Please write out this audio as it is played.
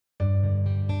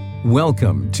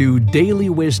Welcome to Daily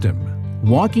Wisdom,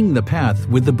 Walking the Path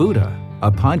with the Buddha,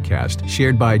 a podcast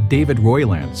shared by David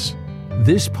Roylance.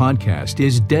 This podcast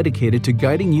is dedicated to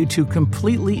guiding you to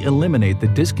completely eliminate the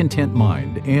discontent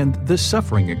mind and the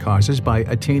suffering it causes by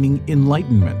attaining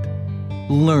enlightenment.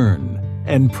 Learn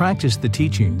and practice the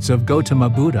teachings of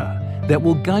Gautama Buddha that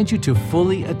will guide you to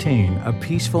fully attain a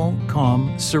peaceful,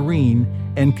 calm, serene,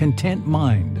 and content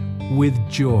mind with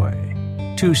joy.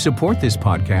 To support this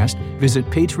podcast, visit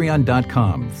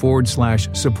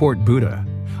patreon.com/support Buddha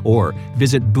or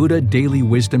visit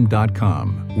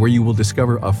buddhadailywisdom.com, where you will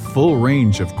discover a full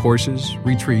range of courses,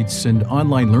 retreats, and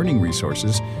online learning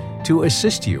resources to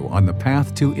assist you on the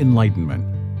path to enlightenment.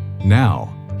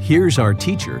 Now, here's our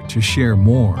teacher to share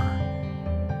more.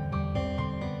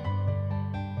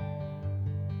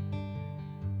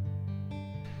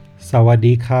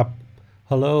 Sawadee Kap.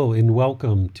 Hello and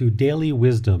welcome to Daily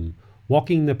Wisdom,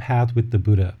 Walking the Path with the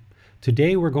Buddha.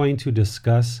 Today we're going to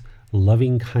discuss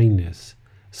loving kindness,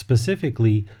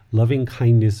 specifically loving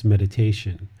kindness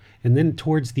meditation. And then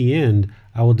towards the end,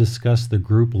 I will discuss the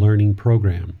group learning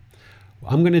program.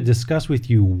 I'm going to discuss with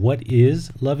you what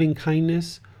is loving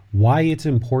kindness, why it's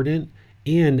important,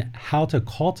 and how to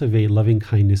cultivate loving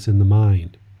kindness in the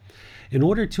mind. In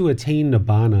order to attain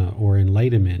Nibbana or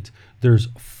enlightenment, there's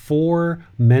 4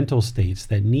 mental states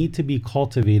that need to be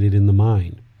cultivated in the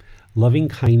mind: loving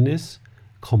kindness,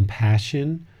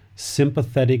 compassion,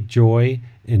 sympathetic joy,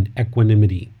 and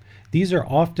equanimity. These are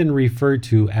often referred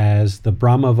to as the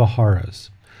Brahma Viharas.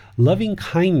 Loving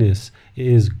kindness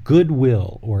is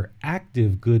goodwill or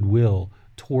active goodwill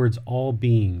towards all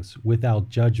beings without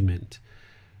judgment.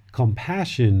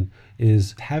 Compassion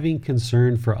is having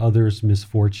concern for others'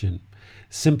 misfortune.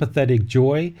 Sympathetic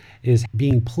joy is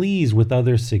being pleased with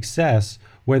others' success,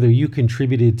 whether you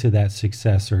contributed to that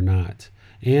success or not.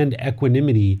 And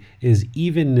equanimity is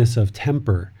evenness of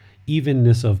temper,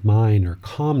 evenness of mind, or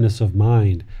calmness of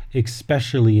mind,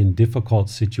 especially in difficult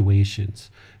situations.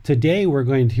 Today, we're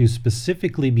going to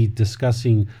specifically be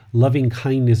discussing loving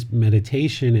kindness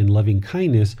meditation and loving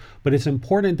kindness, but it's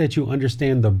important that you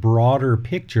understand the broader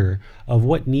picture of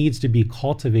what needs to be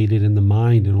cultivated in the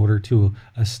mind in order to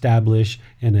establish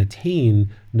and attain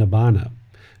Nibbana.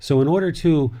 So in order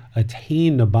to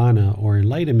attain Nibbana or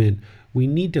enlightenment, we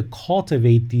need to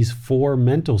cultivate these 4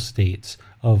 mental states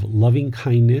of loving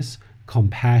kindness,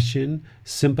 compassion,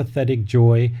 sympathetic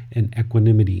joy, and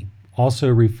equanimity, also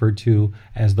referred to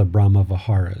as the Brahma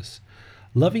Viharas.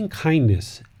 Loving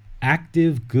kindness,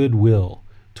 active goodwill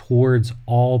towards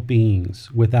all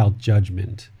beings without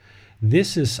judgment.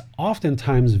 This is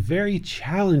oftentimes very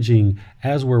challenging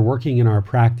as we're working in our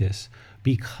practice,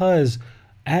 because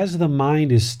as the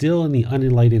mind is still in the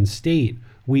unenlightened state,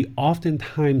 we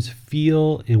oftentimes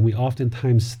feel and we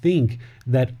oftentimes think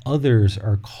that others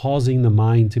are causing the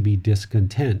mind to be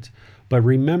discontent. But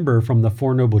remember, from the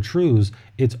Four Noble Truths,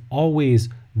 it's always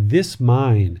this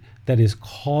mind that is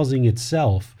causing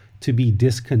itself to be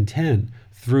discontent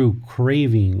through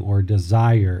craving or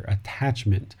desire,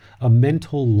 attachment, a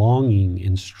mental longing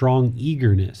and strong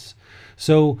eagerness.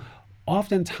 So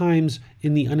oftentimes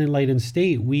in the unenlightened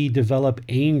state, we develop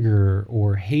anger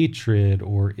or hatred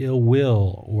or ill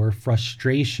will or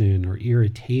frustration or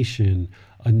irritation,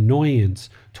 annoyance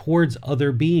towards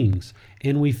other beings,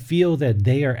 and we feel that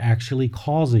they are actually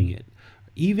causing it.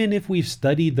 Even if we've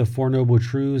studied the Four Noble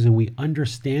Truths and we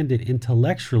understand it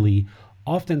intellectually,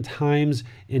 oftentimes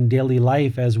in daily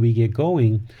life as we get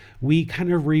going, we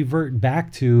kind of revert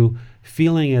back to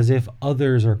feeling as if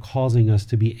others are causing us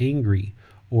to be angry,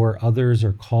 or others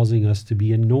are causing us to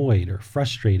be annoyed or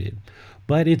frustrated.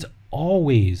 But it's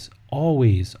always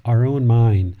our own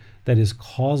mind that is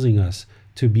causing us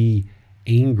to be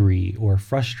angry or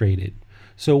frustrated.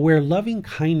 So where loving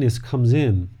kindness comes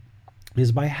in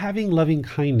is by having loving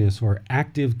kindness or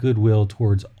active goodwill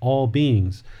towards all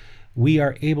beings, we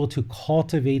are able to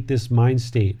cultivate this mind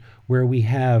state where we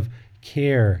have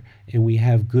care and we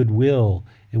have goodwill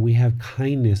and we have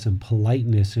kindness and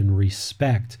politeness and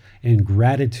respect and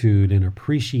gratitude and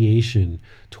appreciation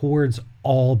towards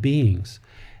all beings,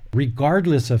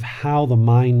 regardless of how the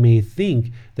mind may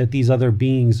think that these other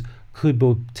beings could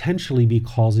potentially be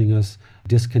causing us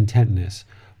discontentness.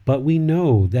 But we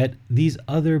know that these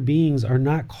other beings are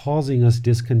not causing us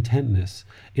discontentness.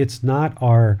 It's not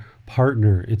our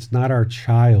partner, it's not our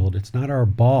child, it's not our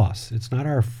boss, it's not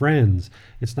our friends,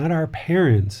 it's not our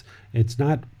parents, it's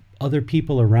not other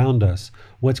people around us.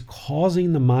 What's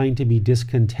causing the mind to be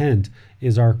discontent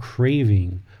is our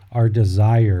craving, our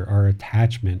desire, our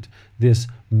attachment, this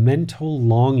mental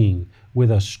longing with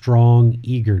a strong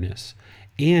eagerness.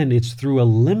 And it's through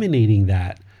eliminating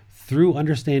that, through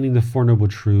understanding the Four Noble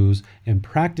Truths and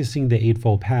practicing the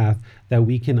Eightfold Path that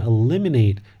we can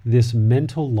eliminate this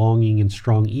mental longing and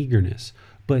strong eagerness.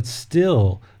 But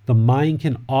still, the mind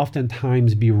can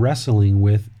oftentimes be wrestling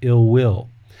with ill will.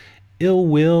 Ill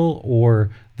will, or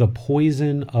the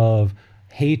poison of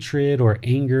hatred or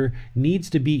anger, needs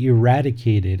to be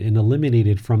eradicated and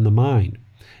eliminated from the mind.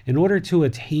 In order to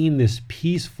attain this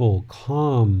peaceful,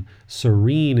 calm,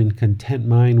 serene, and content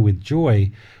mind with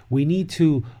joy, we need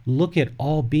to look at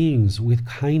all beings with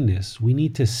kindness. We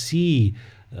need to see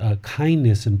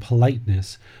kindness and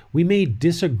politeness. We may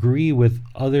disagree with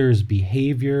others'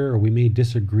 behavior, or we may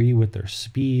disagree with their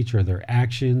speech or their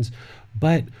actions,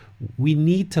 but we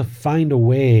need to find a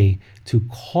way to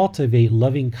cultivate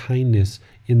loving kindness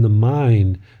in the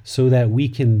mind so that we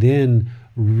can then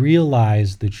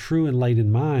realize the true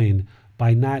enlightened mind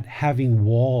by not having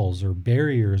walls or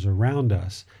barriers around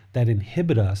us that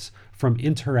inhibit us from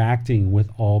interacting with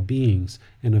all beings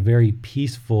in a very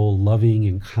peaceful, loving,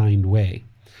 and kind way.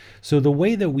 So the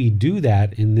way that we do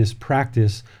that in this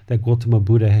practice that Gautama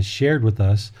Buddha has shared with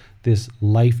us, this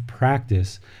life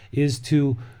practice, is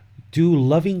to do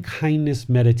loving kindness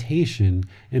meditation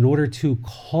in order to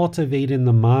cultivate in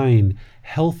the mind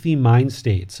healthy mind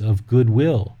states of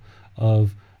goodwill,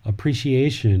 of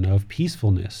appreciation, of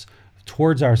peacefulness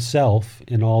towards ourself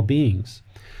and all beings.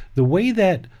 The way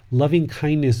that loving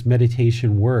kindness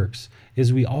meditation works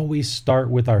is we always start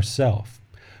with ourself,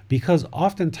 because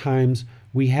oftentimes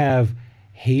we have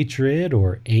hatred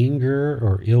or anger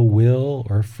or ill will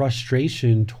or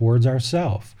frustration towards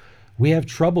ourself. We have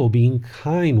trouble being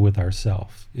kind with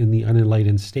ourselves in the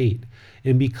unenlightened state.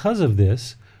 And because of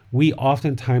this, we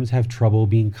oftentimes have trouble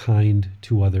being kind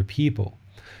to other people.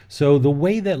 So the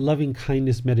way that loving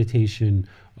kindness meditation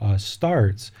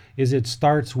starts is it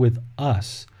starts with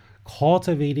us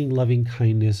cultivating loving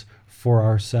kindness for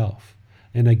ourselves.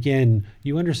 And again,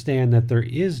 you understand that there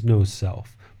is no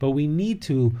self, but we need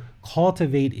to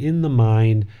cultivate in the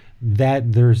mind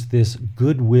that there's this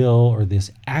goodwill or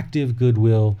this active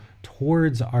goodwill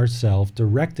towards ourself,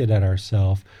 directed at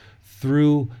ourself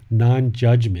through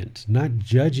non-judgment, not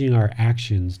judging our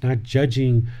actions, not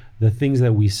judging the things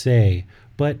that we say,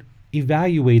 but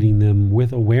evaluating them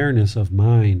with awareness of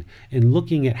mind and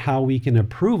looking at how we can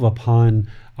improve upon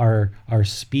our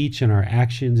speech and our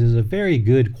actions is a very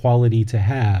good quality to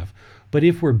have. But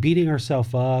if we're beating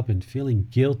ourselves up and feeling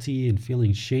guilty and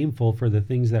feeling shameful for the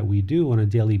things that we do on a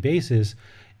daily basis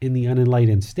in the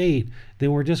unenlightened state,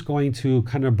 then we're just going to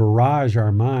kind of barrage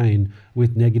our mind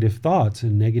with negative thoughts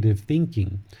and negative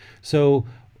thinking. So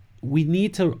we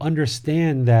need to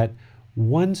understand that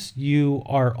once you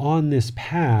are on this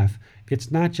path,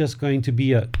 it's not just going to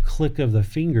be a click of the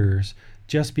fingers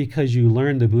just because you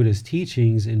learned the Buddha's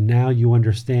teachings and now you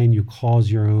understand you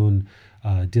cause your own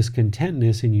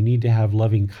discontentness and you need to have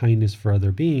loving kindness for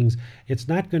other beings. It's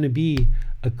not going to be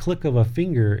a click of a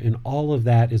finger and all of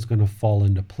that is going to fall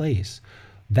into place.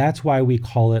 That's why we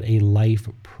call it a life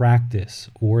practice,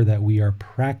 or that we are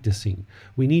practicing.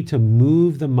 We need to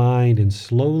move the mind and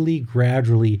slowly,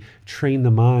 gradually train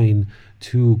the mind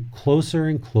to closer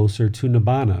and closer to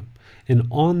Nibbana. And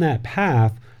on that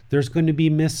path, there's going to be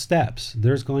missteps.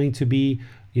 There's going to be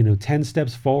 10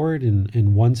 steps forward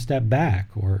and 1 step back,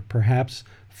 or perhaps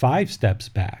 5 steps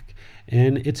back.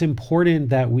 And it's important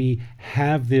that we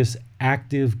have this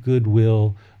active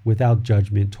goodwill without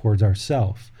judgment towards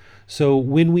ourselves. So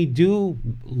when we do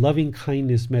loving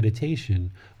kindness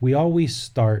meditation, we always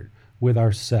start with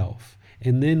ourself,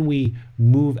 and then we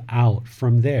move out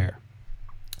from there.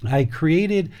 I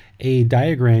created a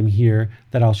diagram here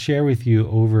that I'll share with you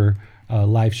over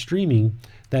live streaming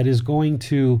that is going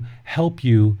to help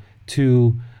you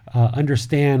to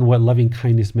understand what loving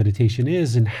kindness meditation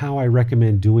is and how I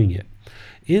recommend doing it.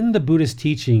 In the Buddhist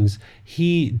teachings,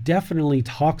 he definitely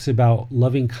talks about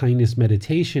loving kindness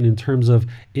meditation in terms of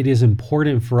it is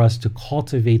important for us to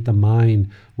cultivate the mind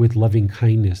with loving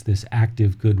kindness, this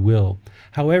active goodwill.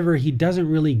 However, he doesn't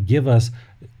really give us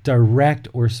direct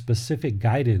or specific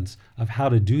guidance of how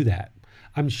to do that.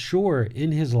 I'm sure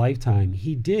in his lifetime,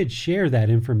 he did share that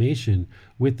information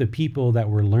with the people that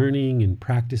were learning and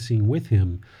practicing with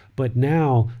him. But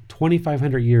now,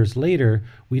 2,500 years later,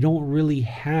 we don't really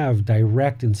have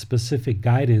direct and specific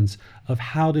guidance of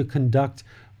how to conduct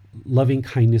loving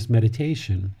kindness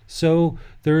meditation. So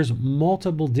there's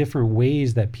multiple different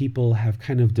ways that people have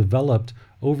kind of developed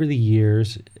over the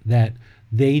years that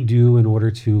they do in order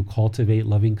to cultivate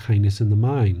loving kindness in the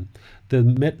mind.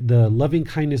 The loving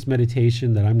kindness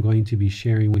meditation that I'm going to be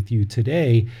sharing with you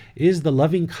today is the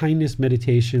loving kindness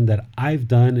meditation that I've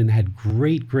done and had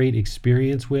great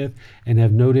experience with and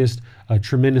have noticed a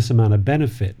tremendous amount of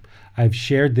benefit. I've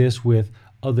shared this with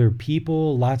other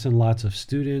people, lots and lots of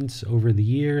students over the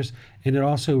years, and it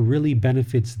also really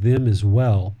benefits them as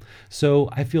well. So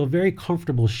I feel very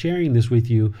comfortable sharing this with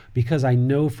you because I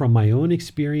know from my own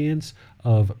experience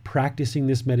of practicing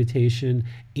this meditation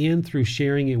and through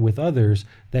sharing it with others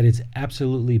that it's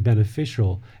absolutely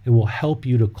beneficial and will help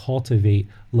you to cultivate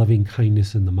loving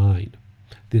kindness in the mind,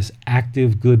 this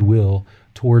active goodwill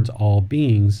towards all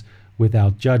beings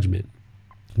without judgment.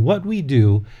 What we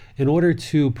do in order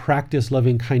to practice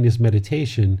loving kindness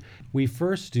meditation, we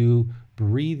first do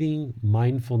breathing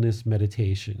mindfulness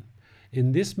meditation.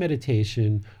 In this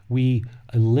meditation, we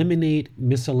eliminate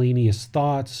miscellaneous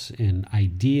thoughts and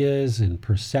ideas and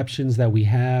perceptions that we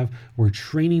have. We're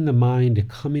training the mind to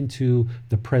come into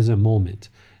the present moment,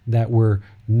 that we're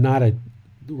not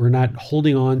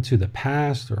holding on to the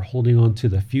past or holding on to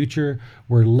the future.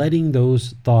 We're letting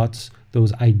those thoughts,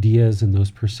 those ideas, and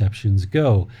those perceptions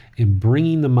go and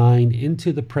bringing the mind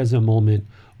into the present moment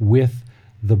with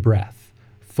the breath,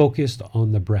 focused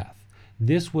on the breath.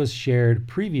 This was shared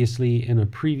previously in a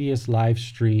previous live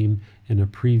stream in a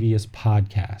previous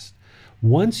podcast.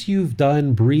 Once you've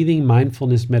done breathing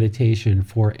mindfulness meditation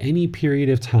for any period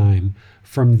of time,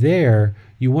 from there,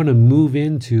 you want to move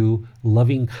into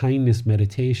loving kindness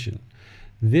meditation.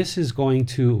 This is going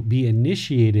to be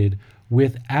initiated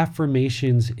with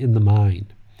affirmations in the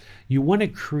mind. You want to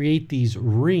create these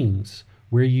rings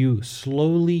where you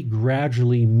slowly,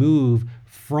 gradually move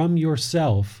from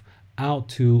yourself out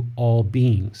to all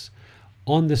beings.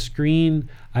 On the screen,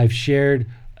 I've shared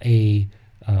a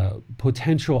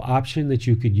potential option that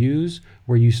you could use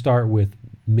where you start with,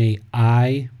 may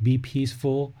I be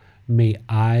peaceful, may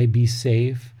I be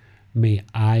safe, may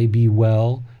I be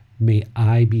well, may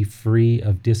I be free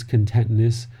of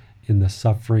discontentness in the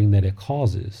suffering that it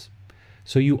causes.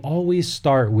 So you always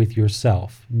start with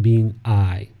yourself, being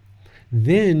I.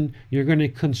 Then you're going to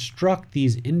construct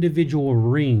these individual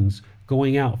rings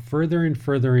going out further and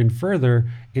further and further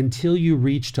until you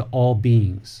reach to all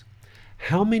beings.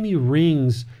 How many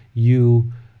rings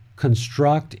you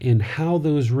construct and how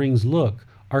those rings look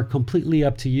are completely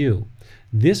up to you.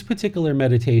 This particular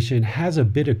meditation has a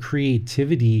bit of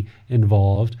creativity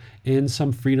involved and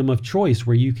some freedom of choice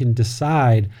where you can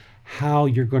decide how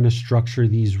you're going to structure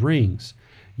these rings.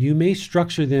 You may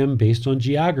structure them based on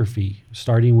geography,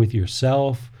 starting with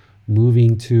yourself,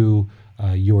 moving to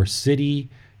your city,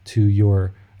 to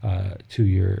your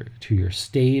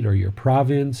state or your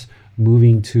province,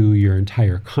 moving to your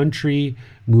entire country,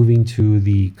 moving to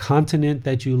the continent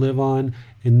that you live on,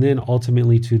 and then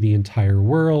ultimately to the entire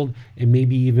world, and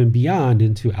maybe even beyond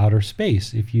into outer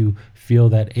space if you feel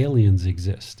that aliens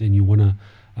exist and you want to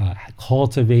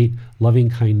cultivate loving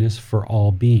kindness for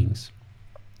all beings.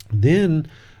 Then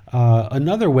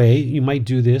another way you might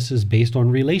do this is based on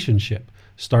relationship,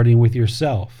 starting with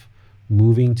yourself,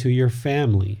 moving to your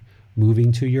family,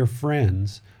 moving to your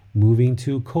friends, moving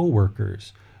to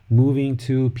coworkers, moving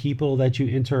to people that you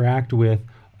interact with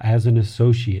as an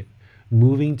associate,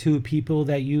 moving to people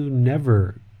that you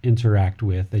never interact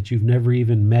with, that you've never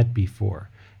even met before,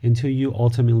 until you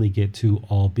ultimately get to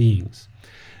all beings.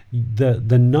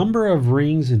 The number of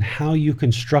rings and how you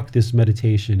construct this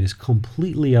meditation is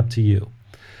completely up to you.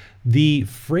 The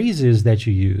phrases that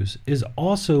you use is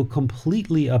also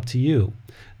completely up to you.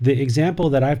 The example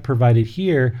that I've provided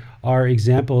here are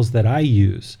examples that I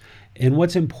use. And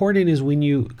what's important is when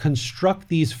you construct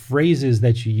these phrases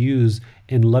that you use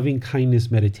in loving kindness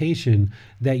meditation,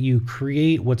 that you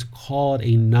create what's called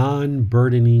a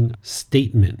non-burdening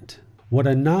statement. What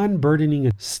a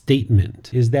non-burdening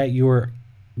statement is that you're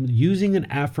using an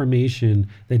affirmation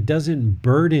that doesn't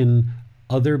burden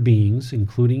other beings,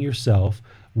 including yourself,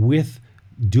 with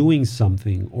doing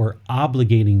something or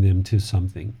obligating them to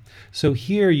something. So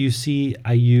here you see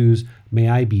I use, may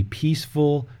I be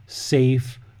peaceful,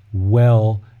 safe,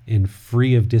 well, and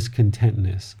free of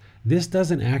discontentness. This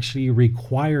doesn't actually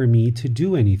require me to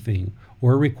do anything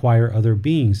or require other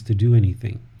beings to do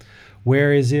anything.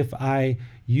 Whereas if I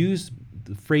use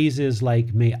phrases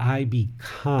like, may I be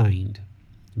kind,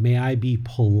 may I be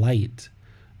polite,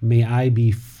 may I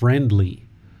be friendly,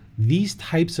 these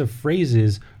types of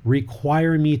phrases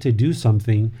require me to do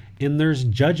something, and there's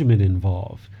judgment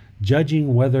involved.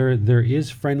 Judging whether there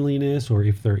is friendliness or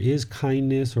if there is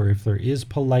kindness or if there is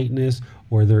politeness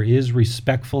or there is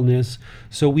respectfulness.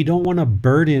 So we don't want to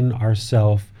burden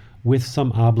ourselves with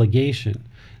some obligation.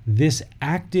 This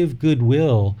active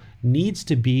goodwill needs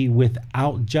to be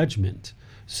without judgment.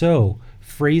 So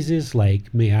phrases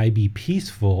like, may I be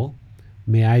peaceful,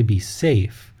 may I be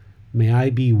safe, may I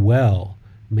be well,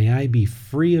 may I be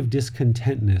free of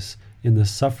discontentness in the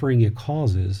suffering it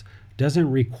causes,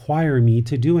 doesn't require me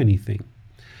to do anything.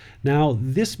 Now,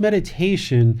 this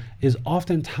meditation is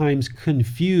oftentimes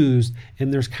confused,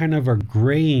 and there's kind of a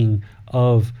graying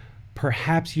of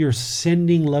perhaps you're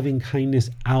sending loving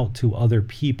kindness out to other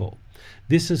people.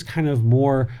 This is kind of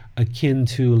more akin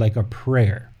to like a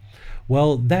prayer.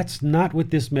 Well, that's not what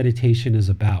this meditation is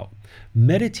about.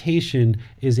 Meditation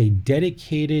is a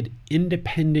dedicated,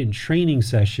 independent training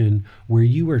session where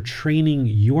you are training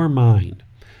your mind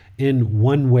in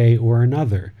one way or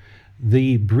another.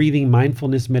 The breathing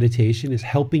mindfulness meditation is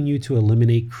helping you to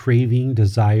eliminate craving,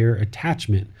 desire,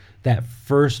 attachment, that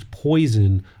first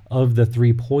poison of the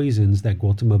 3 poisons that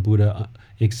Gautama Buddha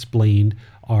explained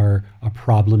are a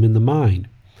problem in the mind.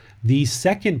 The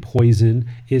second poison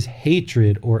is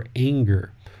hatred or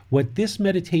anger. What this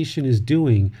meditation is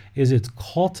doing is it's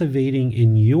cultivating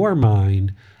in your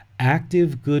mind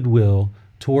active goodwill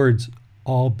towards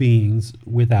all beings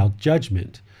without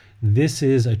judgment. This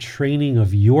is a training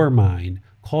of your mind,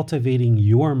 cultivating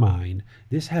your mind.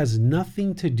 This has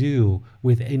nothing to do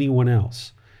with anyone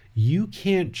else. You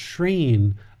can't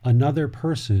train another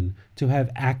person to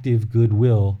have active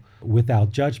goodwill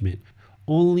without judgment.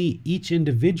 Only each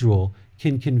individual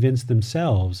can convince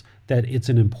themselves that it's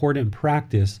an important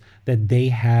practice that they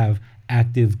have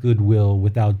active goodwill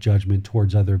without judgment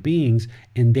towards other beings,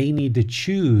 and they need to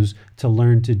choose to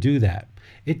learn to do that.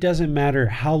 It doesn't matter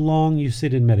how long you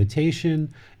sit in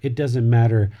meditation. It doesn't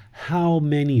matter how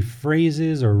many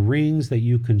phrases or rings that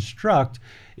you construct.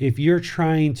 If you're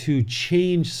trying to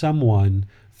change someone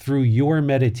through your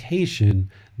meditation,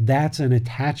 that's an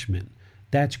attachment.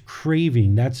 That's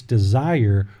craving. That's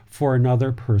desire for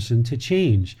another person to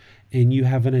change. And you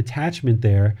have an attachment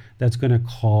there that's going to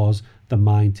cause the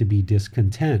mind to be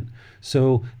discontent.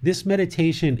 So this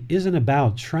meditation isn't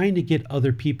about trying to get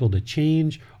other people to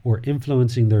change or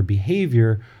influencing their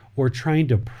behavior or trying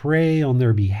to pray on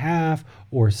their behalf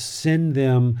or send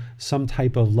them some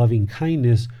type of loving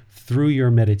kindness through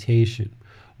your meditation.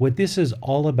 What this is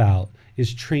all about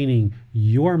is training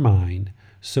your mind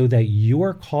so that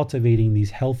you're cultivating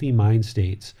these healthy mind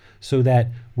states so that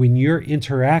when you're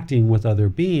interacting with other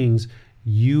beings,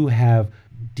 you have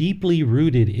deeply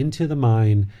rooted into the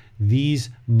mind these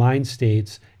mind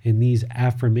states and these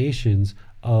affirmations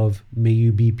of may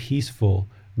you be peaceful,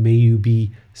 may you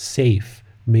be safe,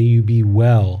 may you be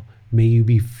well, may you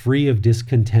be free of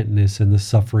discontentness and the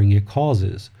suffering it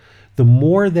causes. The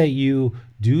more that you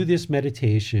do this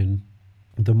meditation,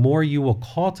 the more you will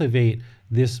cultivate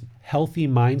this healthy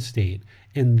mind state.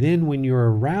 And then when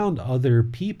you're around other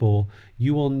people,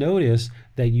 you will notice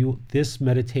that this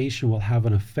meditation will have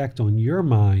an effect on your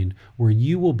mind where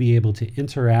you will be able to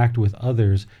interact with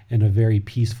others in a very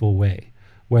peaceful way.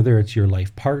 Whether it's your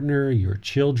life partner, your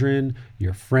children,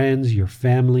 your friends, your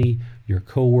family, your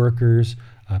coworkers,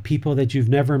 people that you've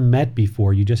never met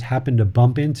before, you just happen to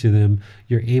bump into them,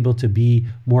 you're able to be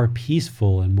more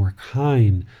peaceful and more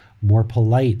kind, more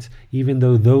polite, even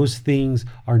though those things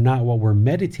are not what we're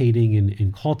meditating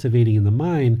and cultivating in the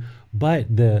mind,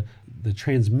 but the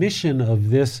transmission of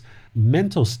this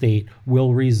mental state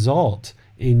will result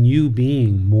in you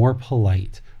being more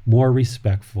polite, more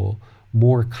respectful,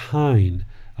 more kind,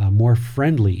 more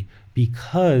friendly,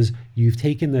 because you've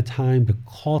taken the time to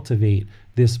cultivate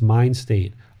this mind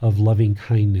state of loving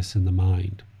kindness in the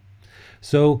mind.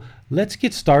 So let's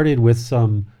get started with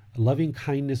some loving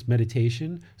kindness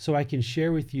meditation so I can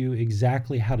share with you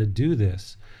exactly how to do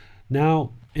this.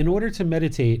 Now, in order to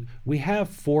meditate, we have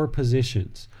 4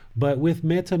 positions, but with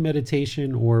metta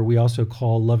meditation, or we also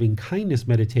call loving kindness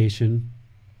meditation,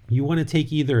 you want to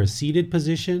take either a seated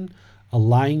position, a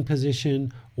lying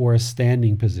position, or a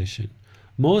standing position.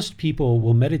 Most people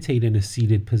will meditate in a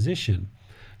seated position,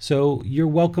 so you're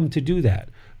welcome to do that.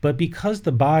 But because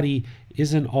the body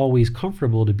isn't always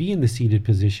comfortable to be in the seated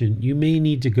position, you may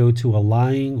need to go to a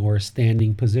lying or a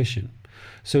standing position.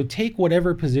 So take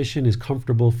whatever position is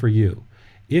comfortable for you.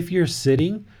 If you're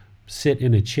sitting, sit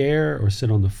in a chair or sit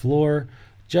on the floor,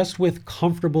 just with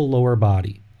comfortable lower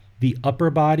body. The upper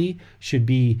body should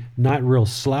be not real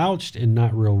slouched and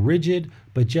not real rigid,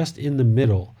 but just in the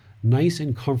middle, nice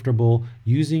and comfortable,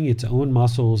 using its own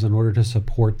muscles in order to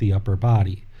support the upper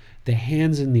body. The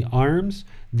hands and the arms,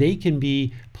 they can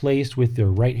be placed with the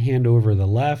right hand over the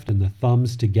left and the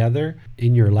thumbs together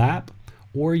in your lap,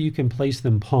 or you can place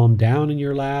them palm down in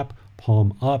your lap,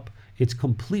 palm up. It's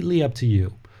completely up to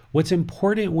you. What's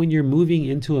important when you're moving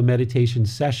into a meditation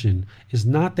session is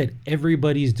not that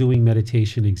everybody's doing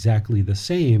meditation exactly the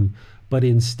same, but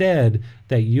instead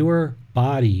that your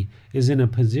body is in a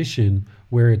position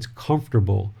where it's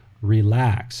comfortable,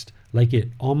 relaxed, like it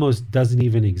almost doesn't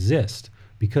even exist.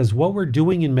 because what we're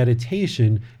doing in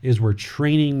meditation is we're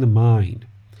training the mind.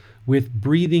 With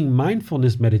breathing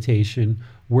mindfulness meditation,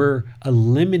 we're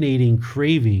eliminating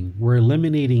craving, we're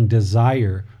eliminating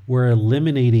desire, we're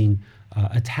eliminating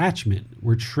attachment.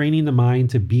 We're training the mind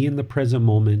to be in the present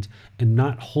moment and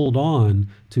not hold on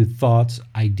to thoughts,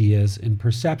 ideas, and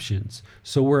perceptions.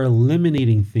 So we're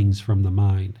eliminating things from the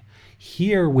mind.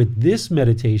 Here with this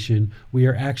meditation, we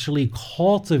are actually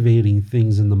cultivating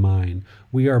things in the mind.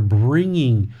 We are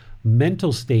bringing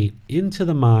mental state into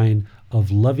the mind of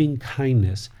loving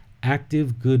kindness,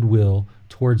 active goodwill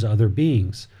towards other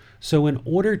beings. So in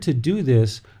order to do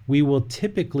this, we will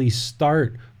typically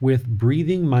start with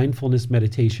breathing mindfulness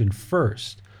meditation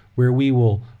first, where we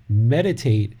will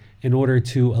meditate in order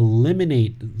to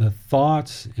eliminate the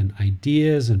thoughts and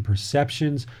ideas and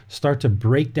perceptions, start to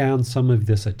break down some of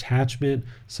this attachment,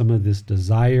 some of this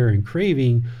desire and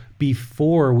craving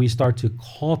before we start to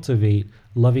cultivate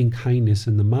loving kindness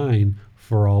in the mind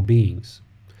for all beings.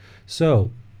 So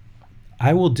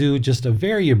I will do just a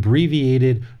very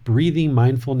abbreviated breathing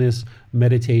mindfulness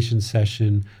meditation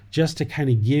session just to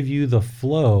kind of give you the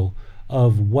flow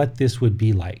of what this would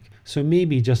be like. So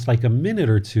maybe just like a minute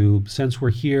or two, since we're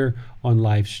here on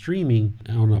live streaming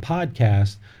on a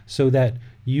podcast, so that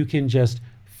you can just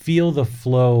feel the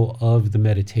flow of the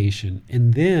meditation.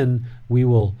 And then we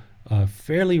will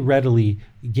fairly readily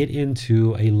get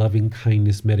into a loving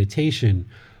kindness meditation.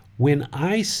 When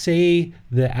I say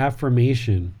the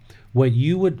affirmation, what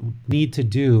you would need to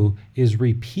do is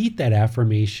repeat that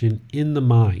affirmation in the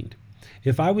mind.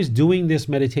 If I was doing this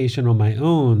meditation on my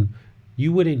own,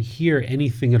 you wouldn't hear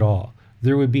anything at all.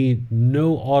 There would be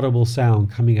no audible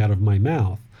sound coming out of my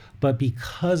mouth. But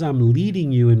because I'm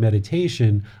leading you in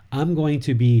meditation, I'm going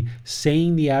to be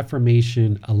saying the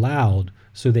affirmation aloud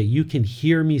so that you can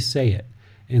hear me say it.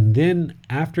 And then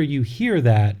after you hear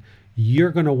that,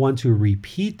 you're going to want to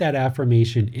repeat that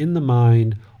affirmation in the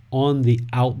mind on the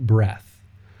out breath.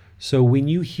 So when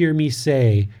you hear me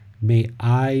say, "May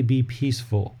I be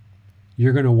peaceful,"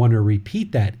 you're going to want to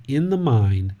repeat that in the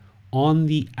mind on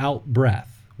the out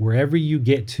breath. Wherever you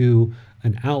get to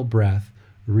an out breath,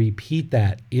 repeat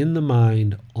that in the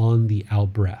mind on the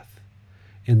out breath.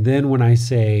 And then when I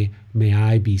say, "May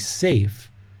I be safe,"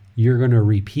 you're going to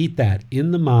repeat that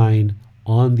in the mind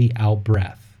on the out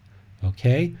breath.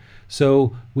 Okay?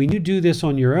 So when you do this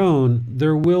on your own,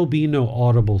 there will be no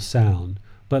audible sound.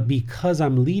 But because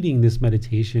I'm leading this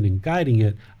meditation and guiding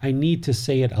it, I need to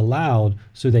say it aloud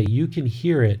so that you can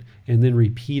hear it and then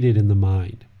repeat it in the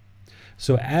mind.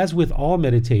 So as with all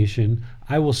meditation,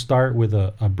 I will start with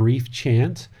a brief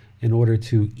chant in order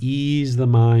to ease the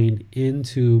mind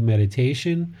into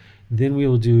meditation. Then we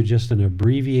will do just an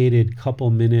abbreviated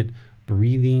couple-minute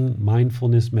breathing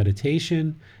mindfulness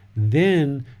meditation.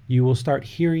 Then you will start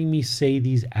hearing me say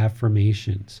these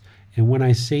affirmations. And when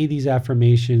I say these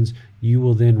affirmations, you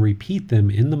will then repeat them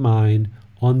in the mind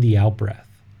on the out breath.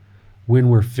 When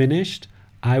we're finished,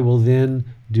 I will then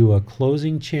do a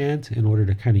closing chant in order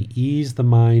to kind of ease the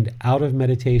mind out of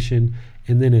meditation.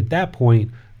 And then at that point,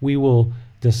 we will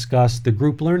discuss the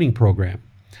group learning program.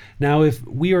 Now, if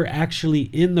we are actually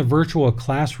in the virtual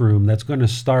classroom that's going to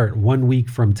start 1 week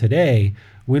from today,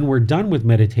 when we're done with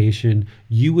meditation,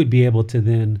 you would be able to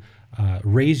then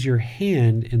raise your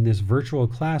hand in this virtual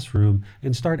classroom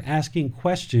and start asking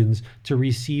questions to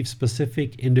receive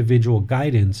specific individual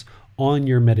guidance on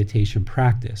your meditation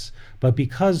practice. But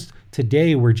because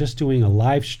today we're just doing a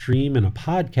live stream and a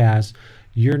podcast,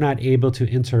 you're not able to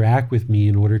interact with me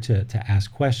in order to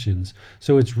ask questions.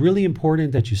 So it's really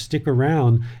important that you stick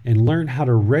around and learn how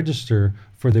to register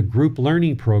for the group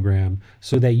learning program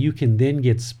so that you can then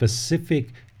get specific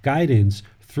guidance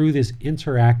through this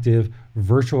interactive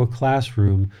virtual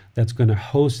classroom that's going to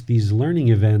host these learning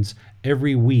events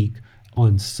every week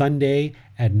on Sunday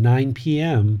at 9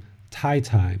 p.m. Thai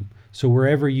time. So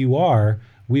wherever you are,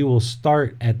 we will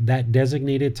start at that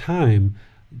designated time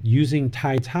using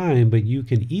Thai time, but you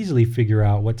can easily figure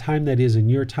out what time that is in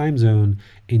your time zone,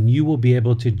 and you will be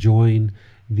able to join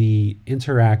the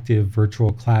interactive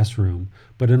virtual classroom.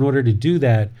 But in order to do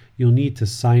that, you'll need to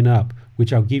sign up,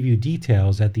 which I'll give you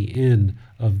details at the end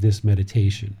of this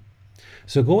meditation.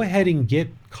 So go ahead and get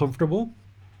comfortable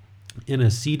in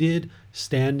a seated,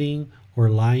 standing, or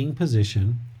lying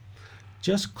position.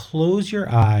 Just close your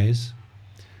eyes.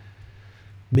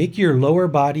 Make your lower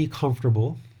body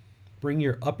comfortable. Bring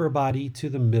your upper body to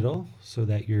the middle so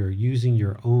that you're using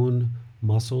your own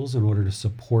muscles in order to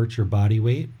support your body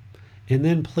weight. And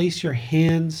then place your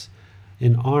hands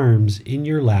and arms in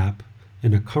your lap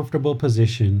in a comfortable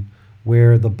position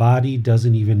where the body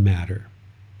doesn't even matter.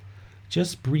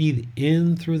 Just breathe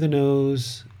in through the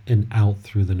nose and out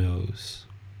through the nose.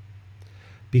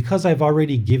 Because I've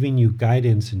already given you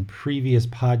guidance in previous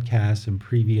podcasts and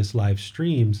previous live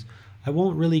streams, I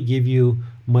won't really give you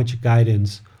much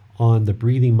guidance on the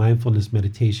breathing mindfulness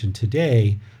meditation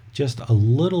today, just a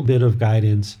little bit of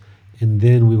guidance, and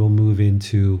then we will move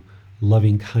into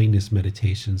loving kindness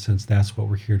meditation, since that's what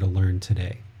we're here to learn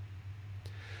today.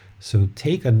 So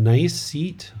take a nice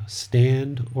seat,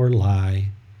 stand or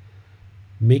lie.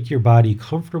 Make your body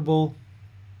comfortable.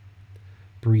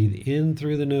 Breathe in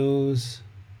through the nose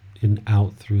and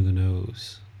out through the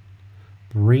nose.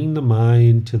 Bring the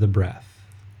mind to the breath.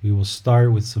 We will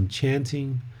start with some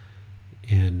chanting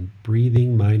and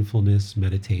breathing mindfulness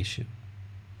meditation.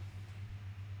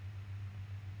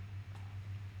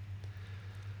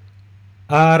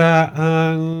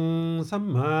 Arahang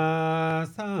Samma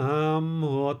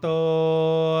Sambuddho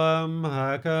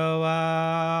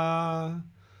Bhagava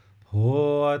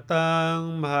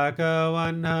Bhutang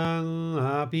Bhagavanang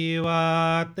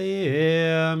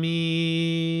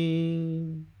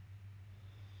Abhivateyami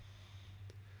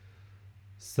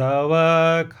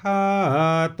Savakhato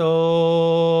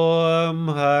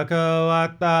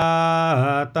Bhagavata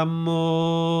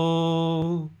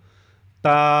Tammo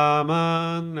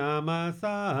Tamang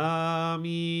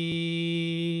Namasami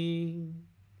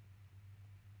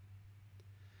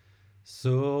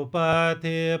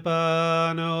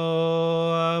Supatipano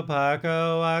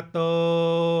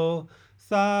Bhagavato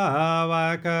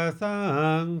Savaka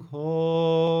Sangho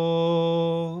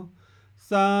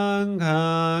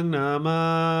Sanghang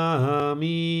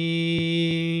Namami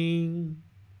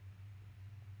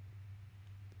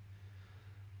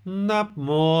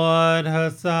Namo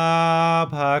Tassa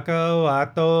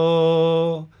Bhagavato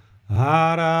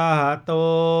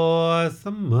Arahato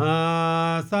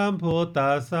Samma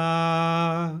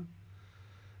Sambuddhassa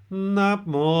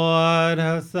Namo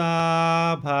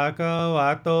Tassa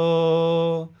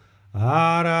Bhagavato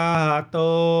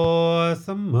Arahato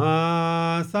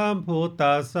Samma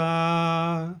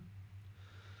Sambuddhassa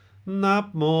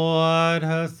Namo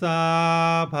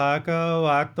Tassa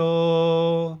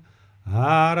Bhagavato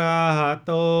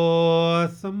Arahato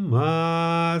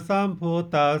Samma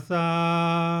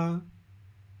Sambuddhassa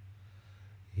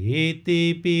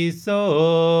Iti piso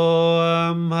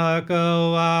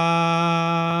bhagava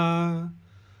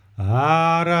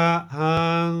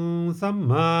Arahang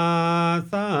Samma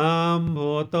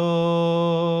Sambuddho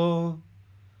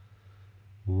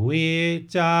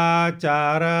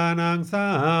Vicacaranang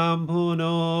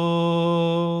Sampuno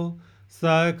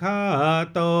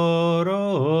Sakhato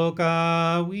Rokavitu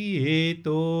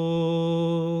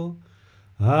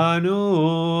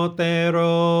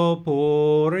Anutero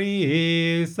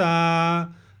Purisa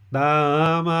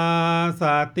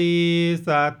Dhammasati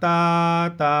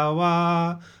Satatawa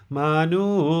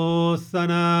Manusanang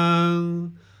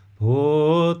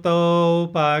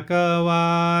Bhuto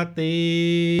Bhagavati.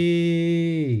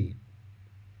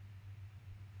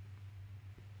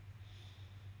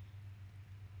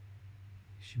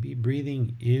 Should be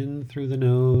breathing in through the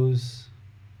nose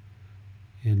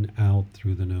and out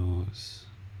through the nose.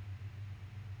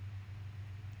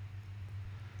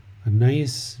 A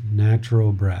nice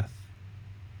natural breath.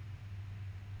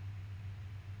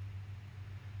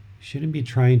 You shouldn't be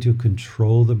trying to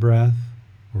control the breath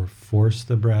or force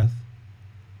the breath.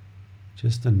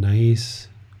 Just a nice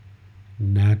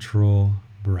natural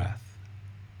breath.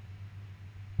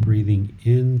 Breathing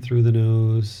in through the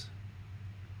nose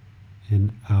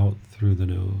and out through the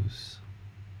nose.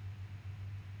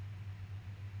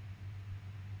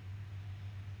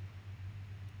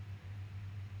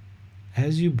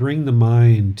 As you bring the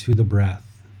mind to the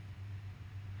breath,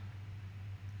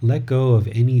 let go of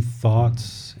any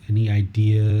thoughts, any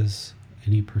ideas,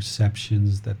 any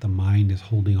perceptions that the mind is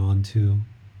holding on to.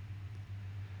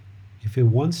 If it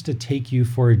wants to take you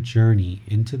for a journey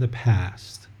into the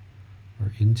past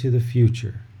or into the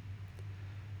future,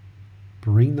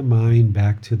 bring the mind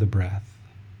back to the breath.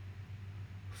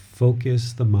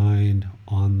 Focus the mind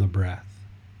on the breath.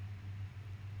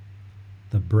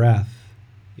 The breath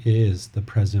is the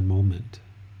present moment.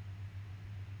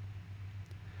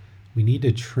 We need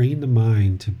to train the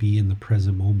mind to be in the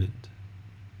present moment.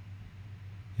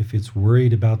 If it's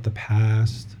worried about the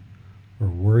past or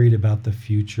worried about the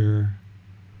future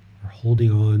or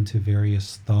holding on to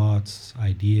various thoughts,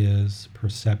 ideas,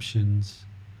 perceptions,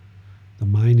 the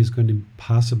mind is going to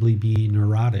possibly be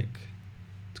neurotic.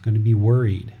 It's going to be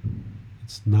worried.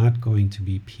 It's not going to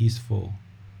be peaceful,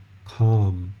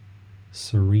 calm,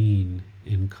 serene,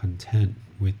 and content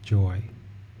with joy.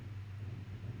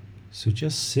 So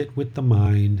just sit with the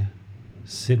mind,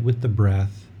 sit with the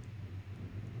breath,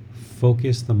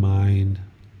 focus the mind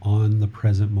on the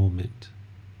present moment,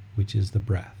 which is the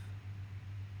breath.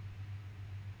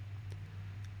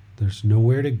 There's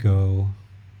nowhere to go.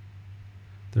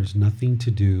 There's nothing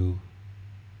to do.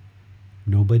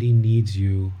 Nobody needs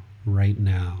you right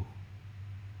now.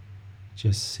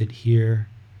 Just sit here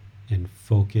and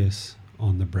focus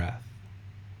on the breath.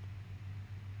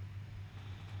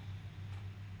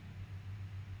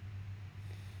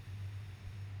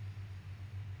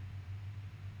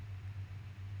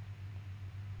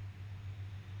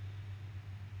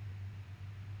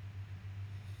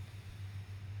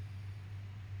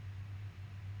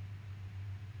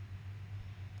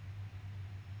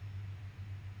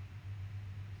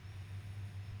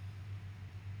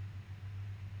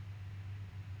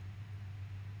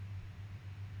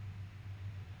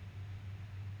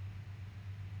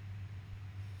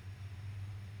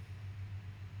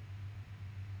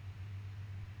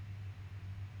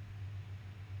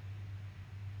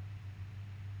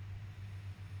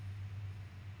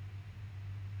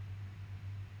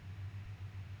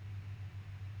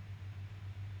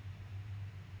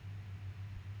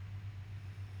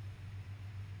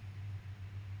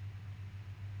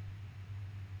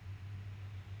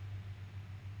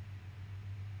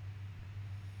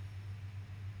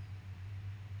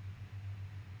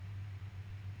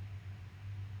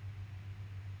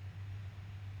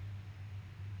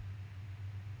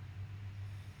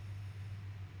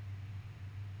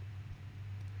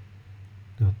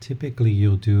 Now, typically,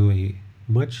 you'll do a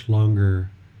much longer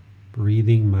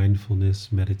breathing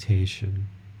mindfulness meditation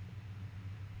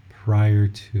prior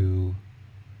to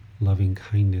loving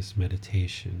kindness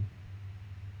meditation.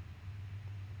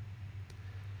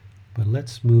 But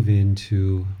let's move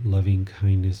into loving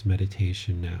kindness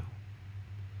meditation now.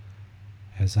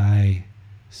 As I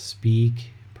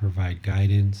speak, provide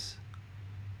guidance,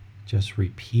 just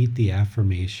repeat the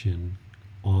affirmation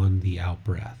on the out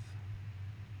breath.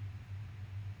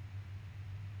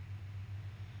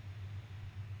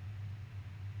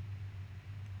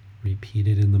 Repeat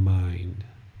it in the mind.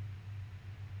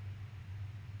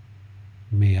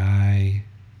 May I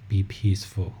be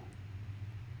peaceful.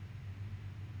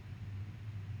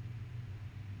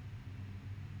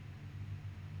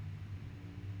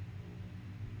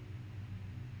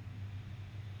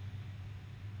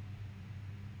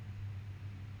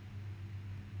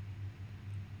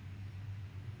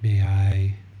 May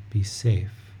I be safe.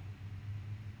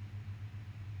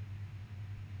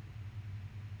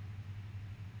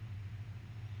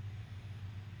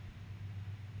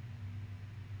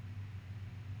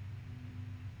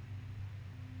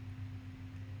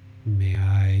 May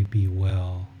I be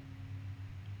well.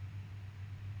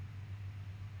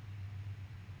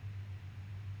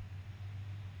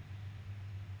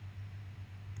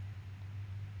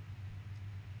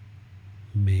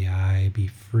 May I be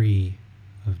free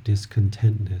of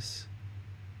discontentness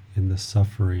and the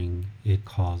suffering it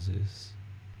causes.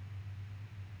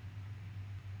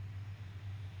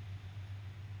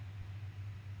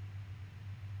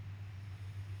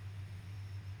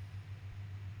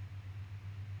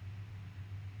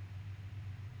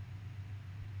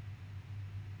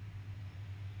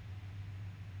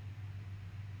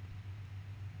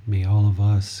 May all of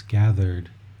us gathered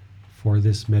for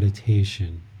this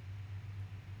meditation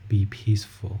be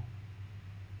peaceful.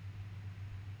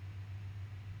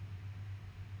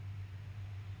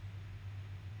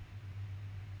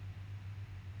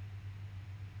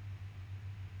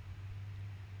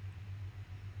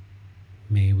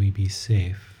 May we be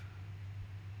safe.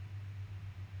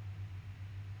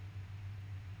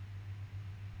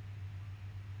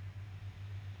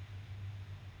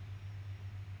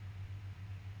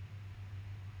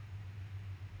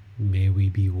 May we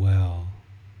be well.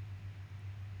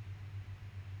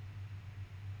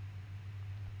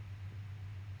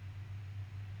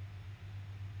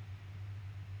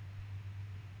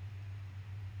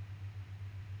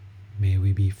 May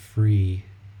we be free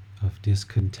of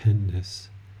discontentness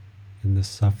and the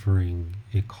suffering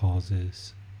it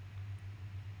causes.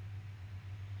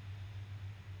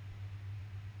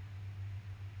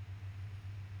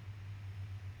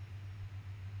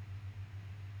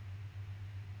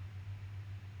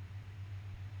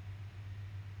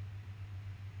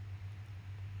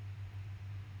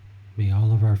 May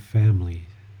all of our family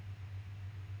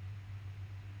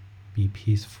be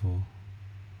peaceful.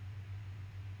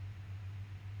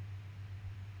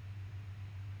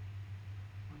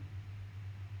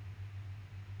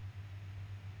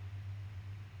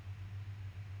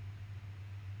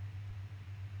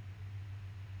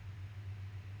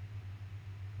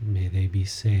 May they be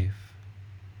safe.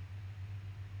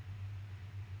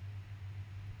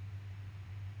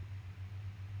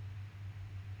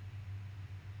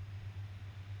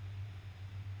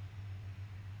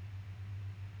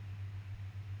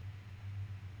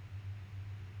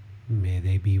 May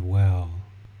they be well.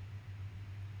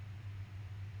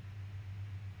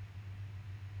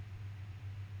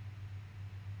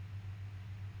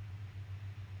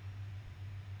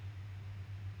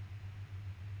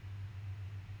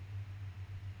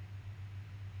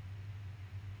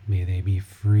 May they be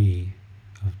free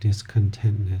of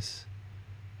discontentness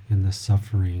and the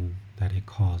suffering that it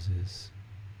causes.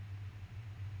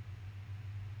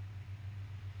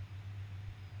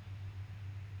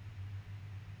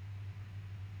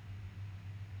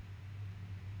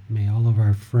 May all of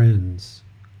our friends,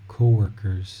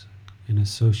 co-workers, and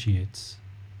associates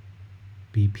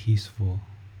be peaceful.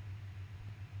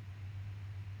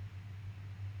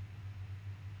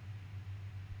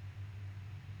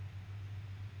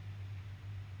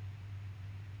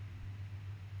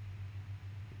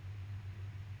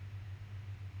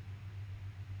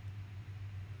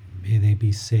 May they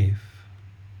be safe.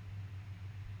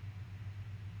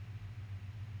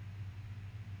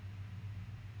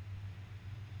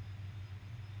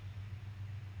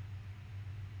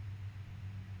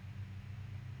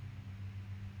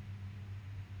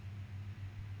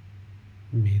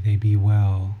 May they be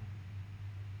well.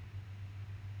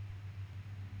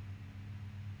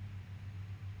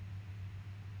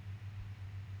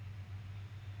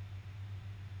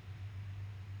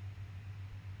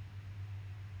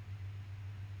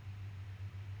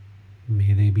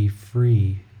 May they be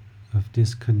free of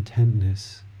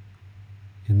discontentness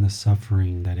in the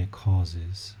suffering that it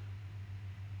causes.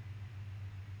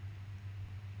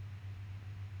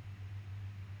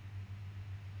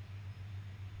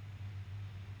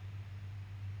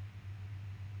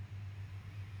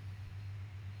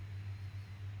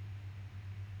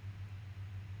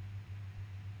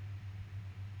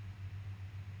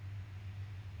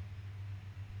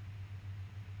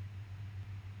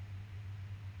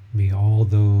 May all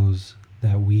those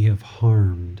that we have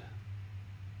harmed,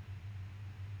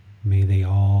 may they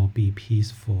all be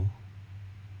peaceful.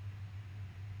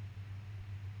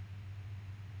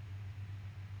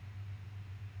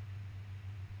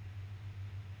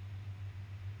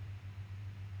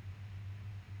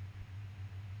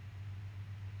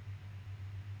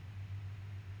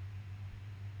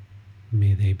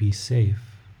 May they be safe.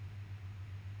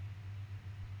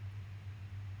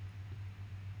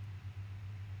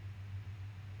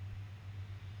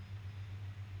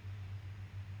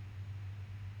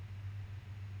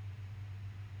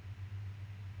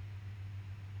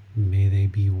 May they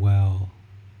be well.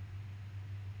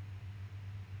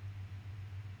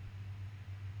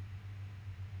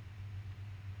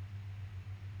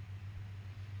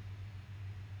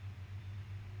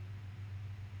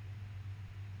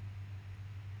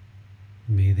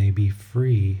 May they be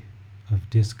free of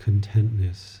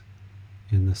discontentness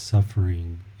in the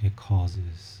suffering it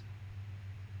causes.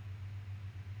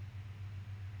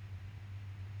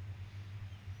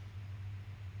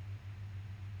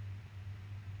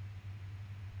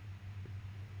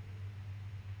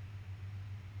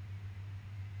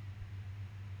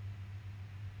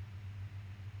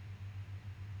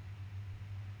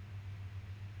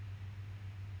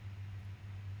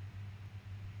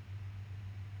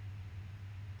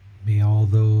 May all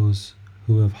those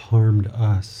who have harmed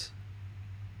us,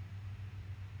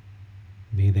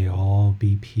 may they all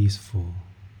be peaceful.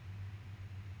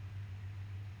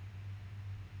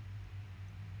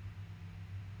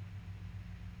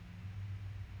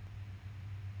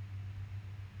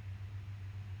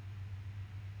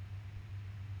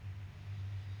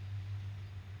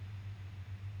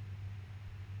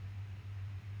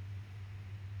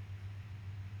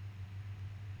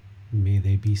 May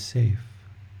they be safe.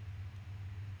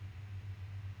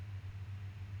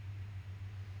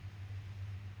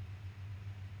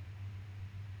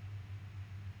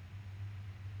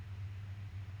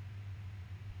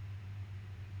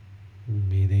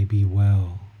 May they be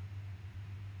well.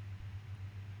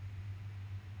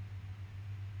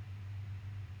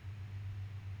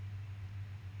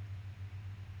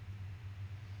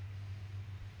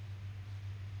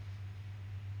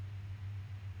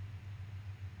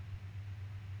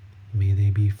 May they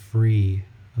be free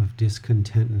of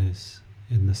discontentness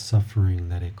in the suffering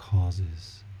that it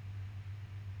causes.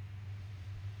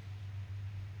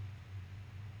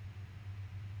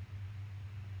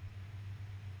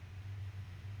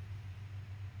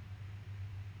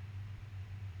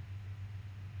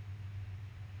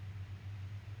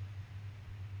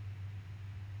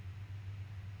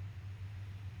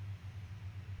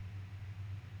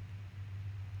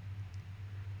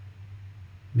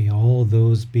 May all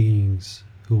those beings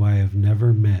who I have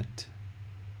never met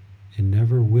and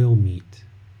never will meet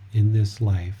in this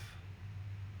life,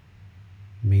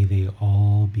 May they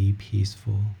all be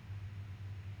peaceful.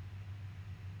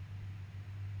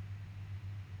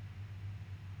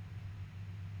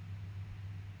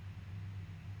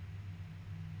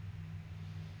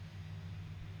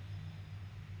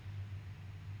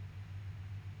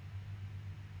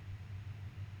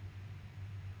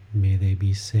 May they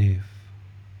be safe.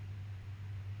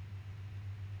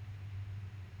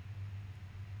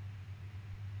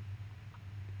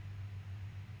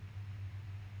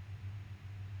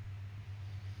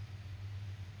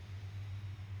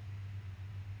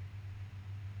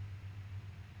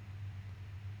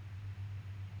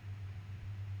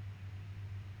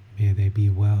 May they be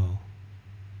well.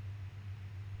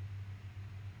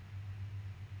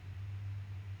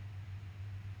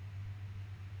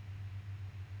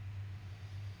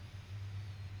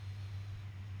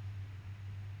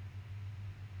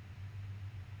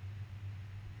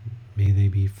 May they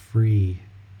be free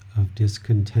of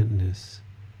discontentness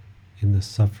in the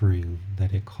suffering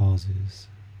that it causes.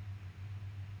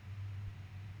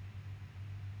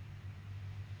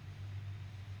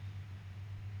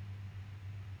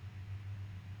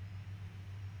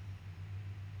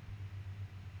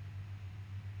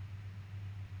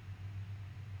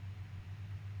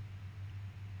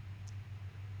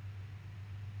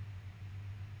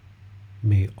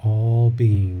 May all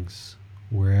beings,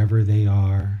 wherever they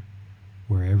are,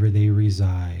 wherever they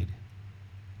reside,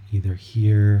 either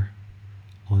here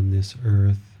on this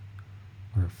earth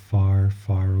or far,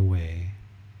 far away,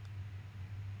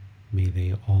 may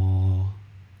they all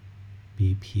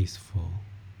be peaceful.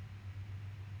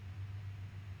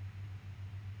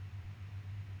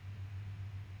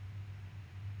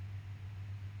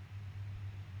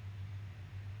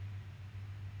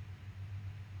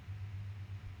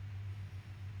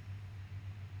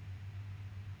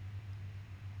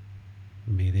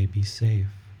 May they be safe.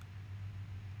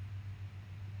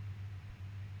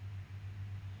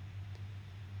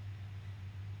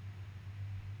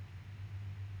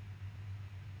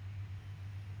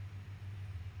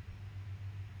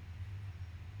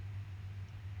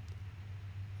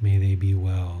 May they be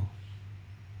well.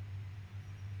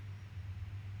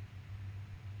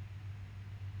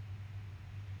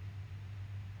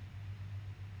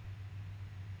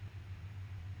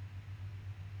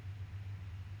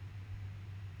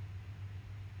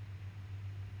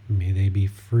 May they be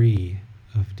free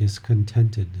of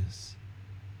discontentedness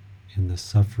in the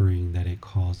suffering that it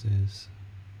causes.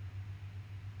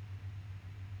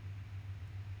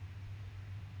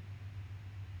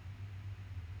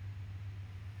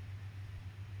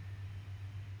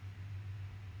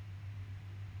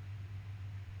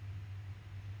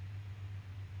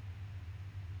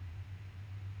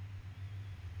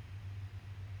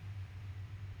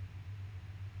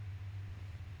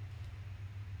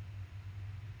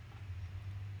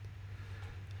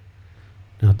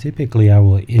 Now, typically I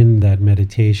will end that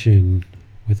meditation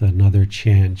with another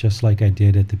chant, just like I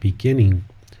did at the beginning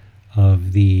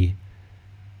of the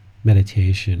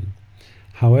meditation.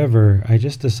 However, I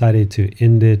just decided to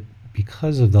end it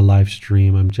because of the live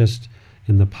stream. I'm just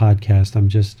in the podcast. I'm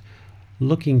just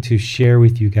looking to share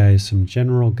with you guys some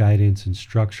general guidance and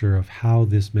structure of how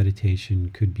this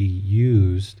meditation could be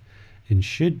used and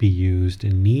should be used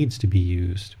and needs to be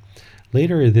used.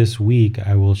 Later this week,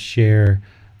 I will share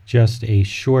just a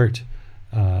short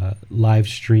live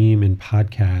stream and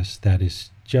podcast that is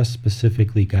just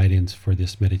specifically guidance for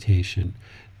this meditation.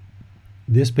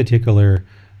 This particular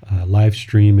live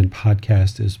stream and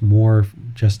podcast is more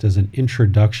just as an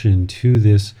introduction to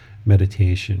this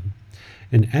meditation.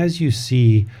 And as you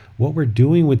see, what we're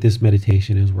doing with this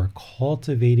meditation is we're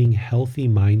cultivating healthy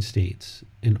mind states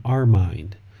in our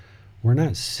mind. We're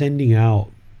not sending out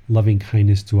loving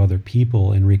kindness to other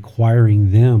people and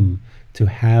requiring them to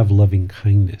have loving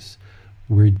kindness.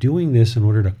 We're doing this in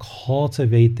order to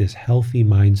cultivate this healthy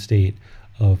mind state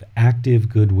of active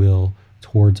goodwill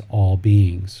towards all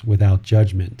beings without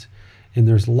judgment. And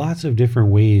there's lots of different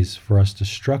ways for us to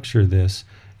structure this,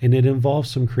 and it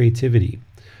involves some creativity.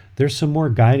 There's some more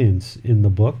guidance in the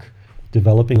book,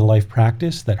 Developing a Life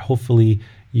Practice, that hopefully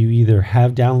you either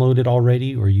have downloaded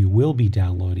already or you will be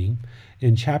downloading.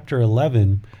 In chapter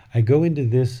 11, I go into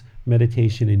this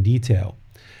meditation in detail.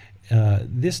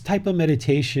 This type of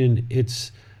meditation,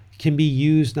 can be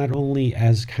used not only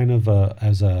as kind of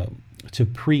to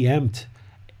preempt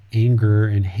anger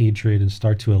and hatred and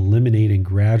start to eliminate and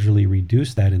gradually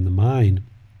reduce that in the mind,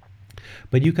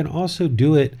 but you can also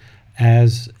do it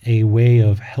as a way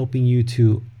of helping you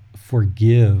to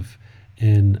forgive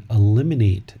and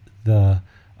eliminate the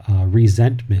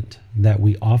resentment that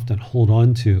we often hold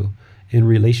on to in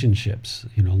relationships,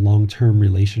 long-term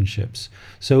relationships.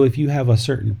 So if you have a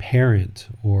certain parent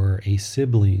or a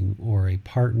sibling or a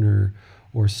partner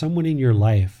or someone in your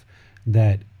life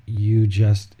that you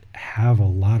just have a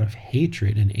lot of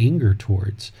hatred and anger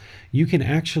towards, you can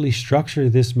actually structure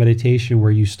this meditation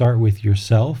where you start with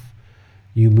yourself,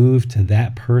 you move to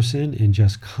that person, and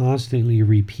just constantly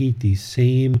repeat these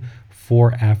same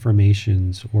 4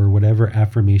 affirmations or whatever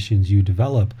affirmations you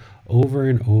develop over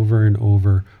and over and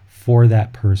over for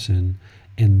that person,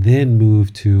 and then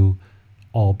move to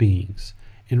all beings.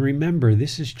 And remember,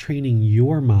 this is training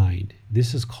your mind.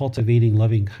 This is cultivating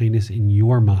loving kindness in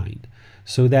your mind,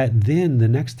 so that then the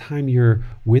next time you're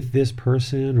with this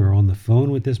person or on the phone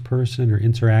with this person or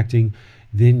interacting,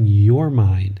 then your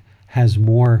mind has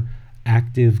more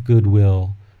active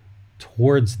goodwill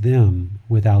towards them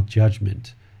without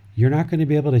judgment. You're not going to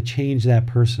be able to change that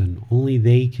person. Only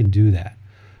they can do that.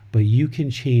 But you can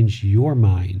change your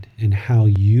mind and how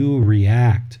you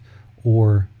react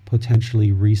or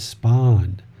potentially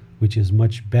respond, which is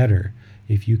much better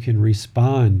if you can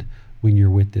respond when you're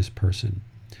with this person.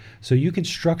 So you can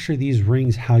structure these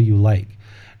rings how you like.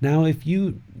 Now, if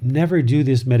you never do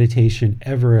this meditation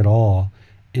ever at all,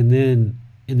 and then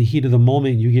in the heat of the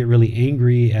moment you get really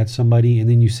angry at somebody, and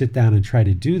then you sit down and try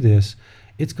to do this,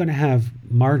 it's going to have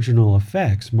marginal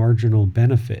effects, marginal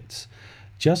benefits.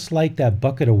 Just like that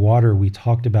bucket of water we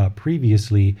talked about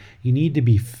previously, you need to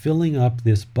be filling up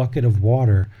this bucket of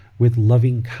water with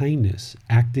loving kindness,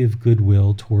 active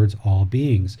goodwill towards all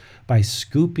beings, by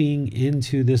scooping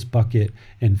into this bucket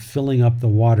and filling up the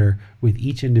water with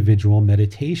each individual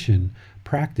meditation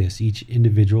practice, each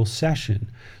individual session.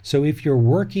 So if you're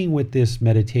working with this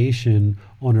meditation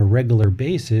on a regular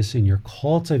basis and you're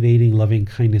cultivating loving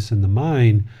kindness in the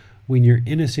mind, when you're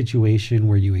in a situation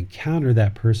where you encounter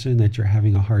that person that you're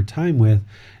having a hard time with,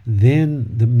 then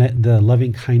the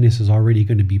loving kindness is already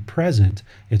going to be present.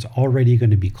 It's already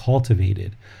going to be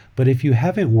cultivated. But if you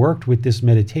haven't worked with this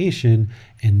meditation,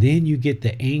 and then you get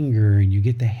the anger and you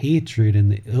get the hatred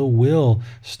and the ill will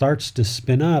starts to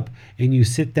spin up, and you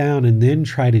sit down and then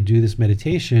try to do this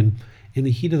meditation, in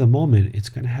the heat of the moment, it's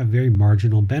going to have very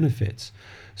marginal benefits.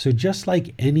 So just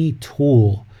like any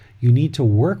tool, you need to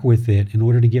work with it in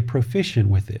order to get proficient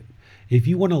with it. If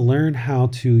you want to learn how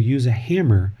to use a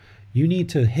hammer, you need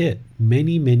to hit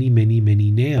many, many, many, many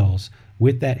nails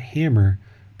with that hammer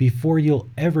before you'll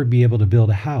ever be able to build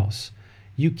a house.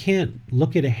 You can't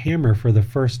look at a hammer for the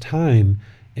first time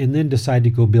and then decide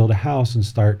to go build a house and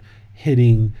start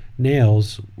hitting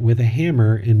nails with a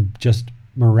hammer and just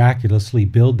miraculously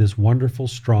build this wonderful,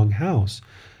 strong house.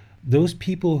 Those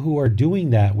people who are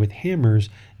doing that with hammers,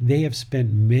 they have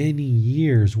spent many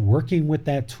years working with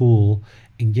that tool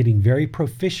and getting very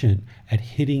proficient at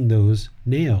hitting those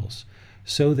nails.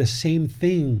 So the same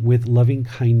thing with loving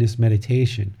kindness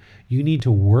meditation. You need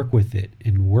to work with it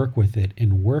and work with it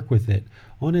and work with it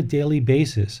on a daily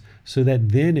basis, so that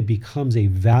then it becomes a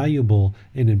valuable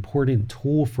and important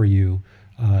tool for you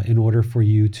in order for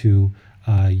you to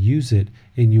use it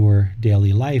in your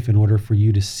daily life, in order for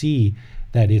you to see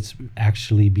that it's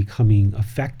actually becoming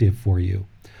effective for you.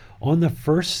 On the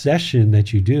first session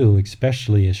that you do,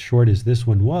 especially as short as this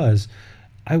one was,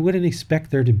 I wouldn't expect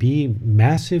there to be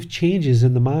massive changes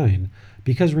in the mind,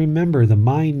 because remember, the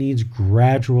mind needs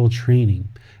gradual training.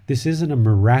 This isn't a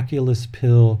miraculous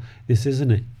pill. This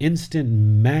isn't an instant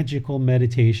magical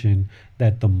meditation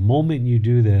that the moment you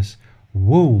do this,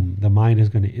 boom, the mind is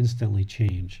going to instantly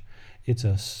change. It's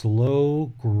a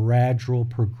slow, gradual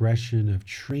progression of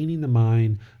training the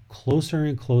mind closer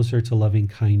and closer to loving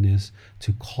kindness,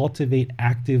 to cultivate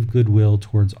active goodwill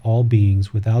towards all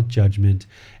beings without judgment,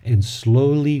 and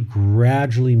slowly,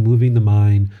 gradually moving the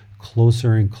mind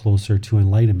closer and closer to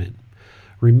enlightenment.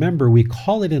 Remember, we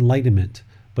call it enlightenment,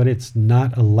 but it's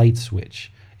not a light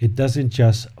switch. It doesn't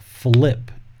just flip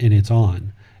and it's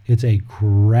on. It's a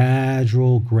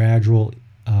gradual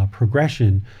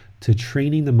progression to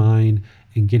training the mind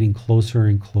and getting closer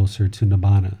and closer to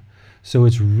Nibbana. So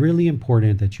it's really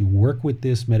important that you work with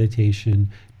this meditation,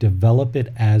 develop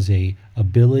it as a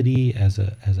ability, as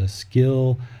a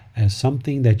skill, as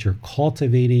something that you're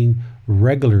cultivating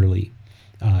regularly.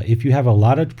 If you have a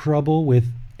lot of trouble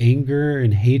with anger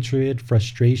and hatred,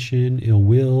 frustration, ill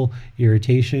will,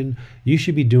 irritation, you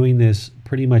should be doing this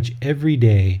pretty much every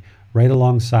day, right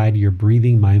alongside your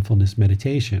breathing mindfulness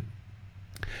meditation.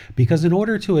 Because in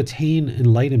order to attain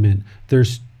enlightenment,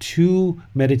 there's 2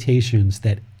 meditations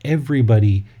that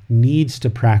everybody needs to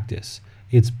practice.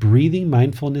 It's breathing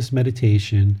mindfulness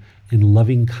meditation and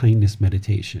loving kindness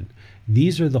meditation.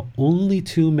 These are the only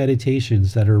 2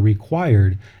 meditations that are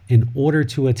required in order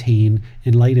to attain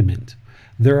enlightenment.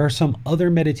 There are some other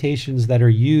meditations that are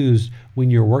used when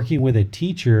you're working with a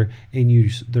teacher,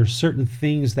 and there's certain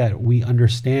things that we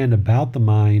understand about the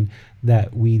mind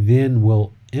that we then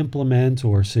will implement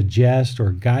or suggest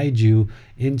or guide you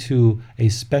into a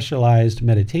specialized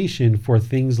meditation for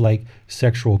things like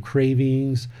sexual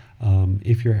cravings.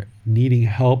 If you're needing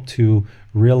help to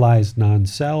realize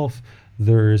non-self,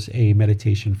 there's a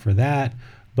meditation for that.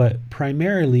 But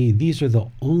primarily, these are the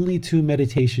only two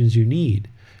meditations you need.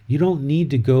 You don't need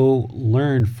to go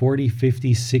learn 40,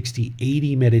 50, 60,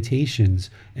 80 meditations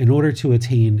in order to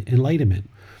attain enlightenment.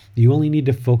 You only need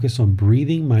to focus on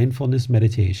breathing mindfulness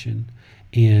meditation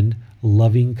and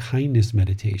loving kindness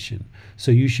meditation.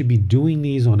 So you should be doing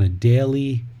these on a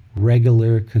daily,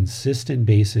 regular, consistent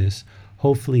basis,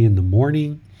 hopefully in the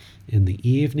morning, in the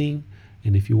evening,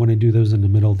 and if you want to do those in the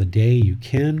middle of the day, you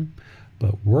can.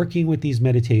 But working with these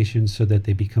meditations so that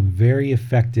they become very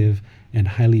effective and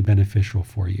highly beneficial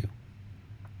for you.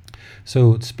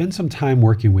 So spend some time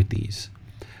working with these.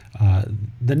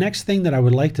 The next thing that I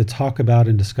would like to talk about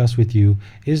and discuss with you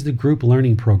is the group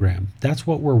learning program. That's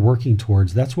what we're working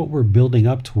towards. That's what we're building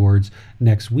up towards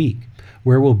next week,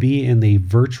 where we'll be in the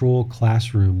virtual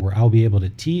classroom where I'll be able to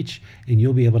teach and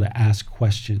you'll be able to ask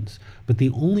questions. But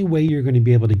the only way you're going to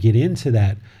be able to get into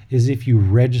that is if you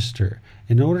register.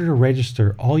 In order to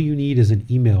register, all you need is an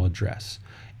email address.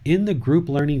 In the group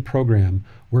learning program,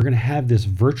 we're going to have this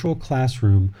virtual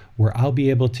classroom where I'll be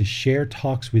able to share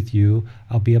talks with you.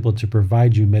 I'll be able to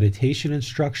provide you meditation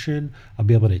instruction. I'll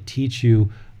be able to teach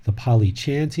you the Pali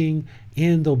chanting,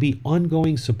 and there'll be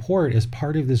ongoing support as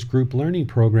part of this group learning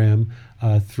program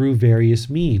through various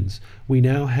means. We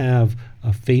now have a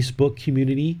Facebook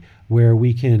community where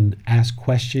we can ask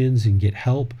questions and get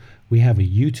help. We have a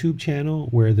YouTube channel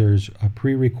where there's a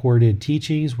pre-recorded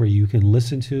teachings where you can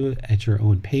listen to at your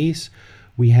own pace.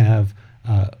 We have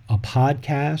a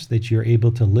podcast that you're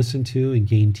able to listen to and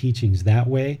gain teachings that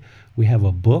way. We have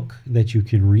a book that you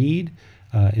can read,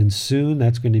 and soon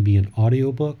that's going to be an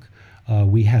audiobook.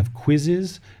 We have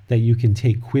quizzes that you can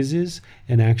take quizzes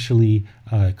and actually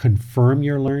confirm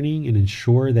your learning and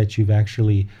ensure that you've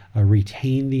actually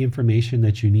retained the information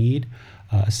that you need.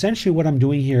 Essentially what I'm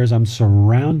doing here is I'm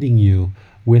surrounding you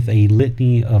with a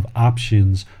litany of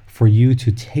options for you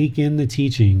to take in the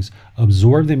teachings,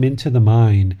 absorb them into the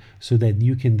mind so that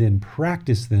you can then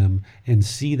practice them and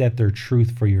see that they're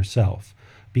truth for yourself.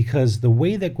 Because the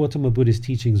way that Gautama Buddha's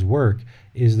teachings work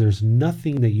is there's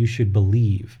nothing that you should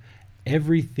believe.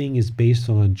 Everything is based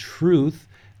on truth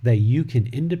that you can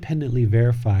independently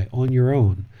verify on your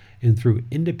own. And through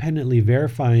independently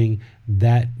verifying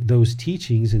that those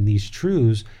teachings and these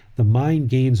truths, the mind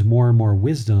gains more and more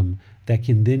wisdom that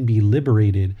can then be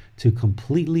liberated to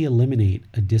completely eliminate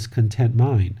a discontent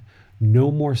mind. No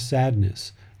more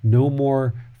sadness, no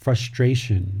more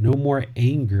frustration, no more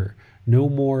anger, no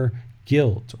more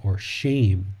guilt or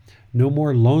shame, no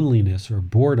more loneliness or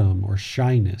boredom or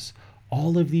shyness.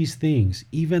 All of these things,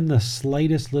 even the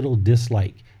slightest little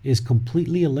dislike, is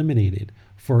completely eliminated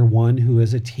for one who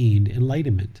has attained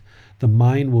enlightenment. The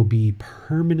mind will be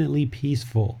permanently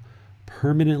peaceful,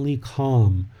 permanently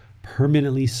calm,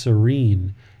 permanently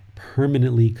serene,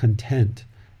 permanently content,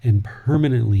 and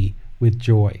permanently with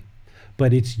joy.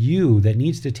 But it's you that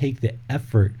needs to take the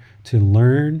effort to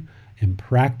learn and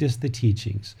practice the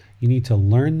teachings. You need to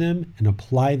learn them and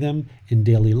apply them in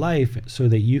daily life so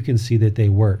that you can see that they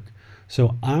work.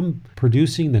 So I'm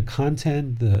producing the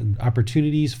content, the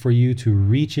opportunities for you to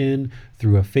reach in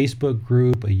through a Facebook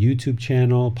group, a YouTube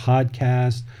channel,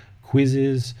 podcast,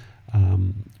 quizzes,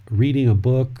 reading a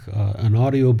book, an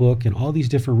audio book, and all these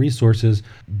different resources.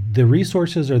 The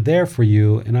resources are there for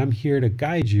you, and I'm here to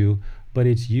guide you, but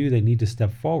it's you that need to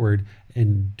step forward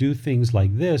and do things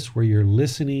like this where you're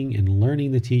listening and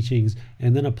learning the teachings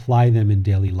and then apply them in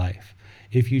daily life.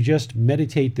 If you just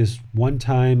meditate this one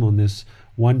time on this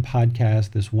one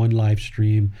podcast, this one live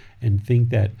stream, and think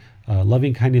that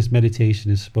loving kindness meditation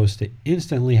is supposed to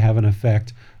instantly have an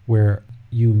effect where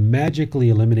you magically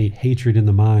eliminate hatred in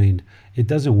the mind, it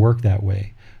doesn't work that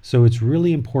way. So it's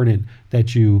really important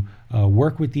that you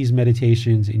work with these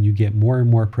meditations and you get more and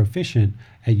more proficient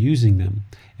at using them.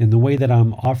 And the way that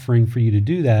I'm offering for you to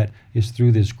do that is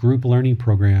through this group learning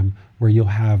program where you'll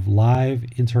have live,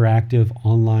 interactive,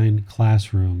 online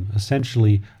classroom,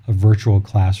 essentially a virtual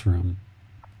classroom.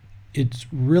 It's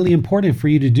really important for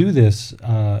you to do this.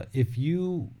 If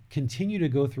you continue to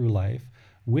go through life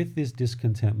with this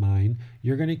discontent mind,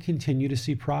 you're going to continue to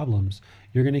see problems.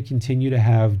 You're going to continue to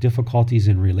have difficulties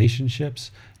in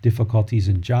relationships, difficulties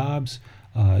in jobs,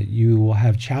 You will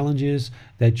have challenges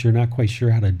that you're not quite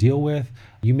sure how to deal with.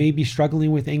 You may be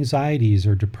struggling with anxieties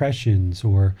or depressions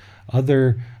or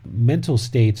other mental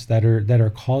states that are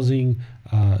causing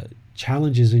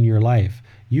challenges in your life.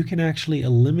 You can actually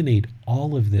eliminate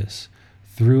all of this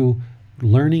through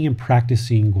learning and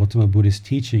practicing Gautama Buddha's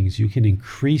teachings. You can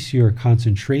increase your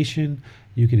concentration,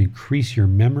 you can increase your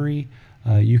memory,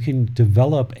 you can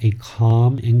develop a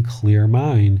calm and clear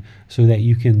mind so that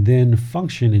you can then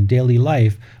function in daily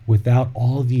life without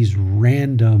all these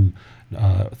random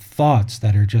thoughts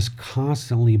that are just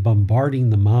constantly bombarding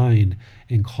the mind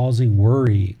and causing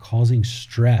worry, causing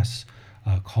stress,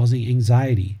 causing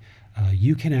anxiety.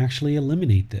 You can actually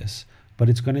eliminate this, but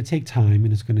it's going to take time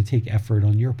and it's going to take effort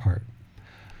on your part.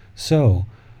 So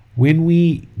when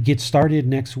we get started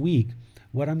next week,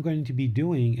 what I'm going to be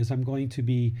doing is I'm going to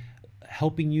be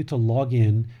helping you to log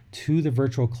in to the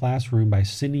virtual classroom by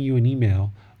sending you an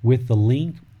email with the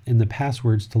link and the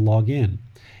passwords to log in.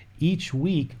 Each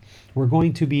week, we're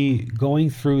going to be going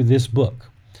through this book.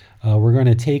 We're going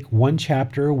to take one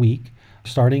chapter a week,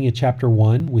 starting at chapter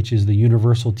 1, which is the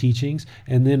universal teachings,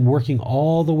 and then working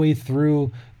all the way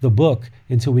through the book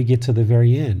until we get to the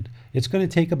very end. It's going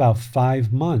to take about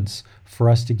 5 months for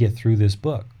us to get through this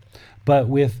book. But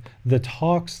with the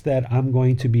talks that I'm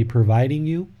going to be providing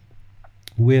you,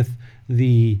 with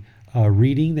the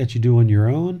reading that you do on your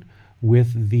own,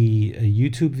 with the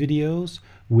YouTube videos,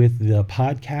 with the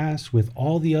podcast, with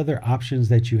all the other options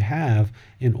that you have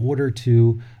in order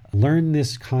to learn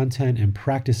this content and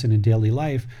practice it in daily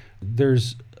life,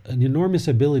 there's an enormous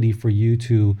ability for you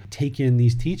to take in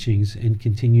these teachings and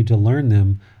continue to learn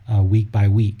them week by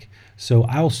week. So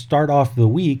I'll start off the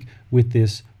week with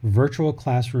this virtual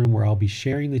classroom where I'll be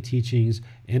sharing the teachings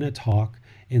in a talk,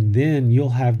 and then you'll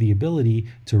have the ability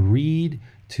to read,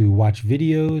 to watch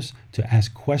videos, to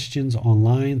ask questions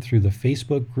online through the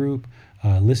Facebook group,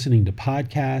 listening to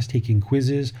podcasts, taking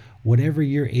quizzes, whatever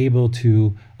you're able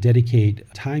to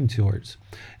dedicate time towards.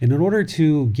 And in order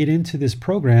to get into this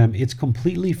program, it's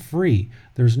completely free.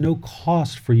 There's no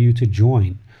cost for you to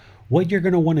join. What you're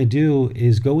going to want to do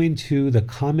is go into the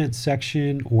comment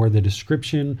section or the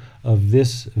description of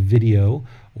this video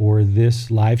or this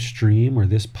live stream or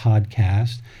this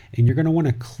podcast, and you're going to want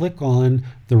to click on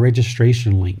the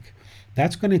registration link.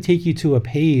 That's going to take you to a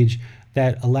page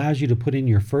that allows you to put in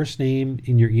your first name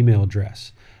and your email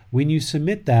address. When you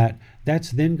submit that,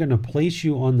 that's then going to place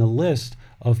you on the list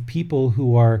of people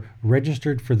who are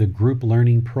registered for the group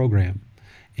learning program.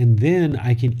 And then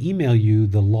I can email you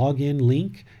the login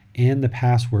link and the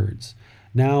passwords.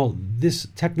 Now, this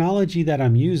technology that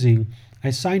I'm using, I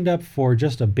signed up for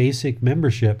just a basic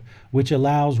membership, which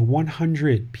allows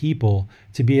 100 people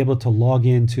to be able to log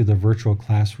into the virtual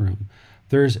classroom.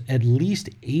 There's at least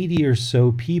 80 or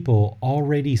so people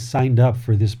already signed up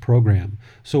for this program.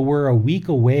 So we're a week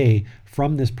away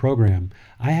from this program.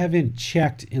 I haven't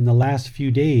checked in the last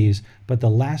few days, but the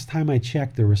last time I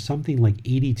checked, there was something like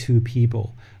 82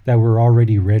 people that were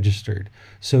already registered.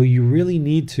 So you really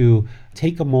need to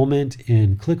take a moment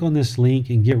and click on this link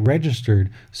and get registered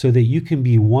so that you can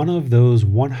be one of those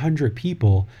 100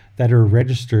 people that are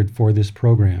registered for this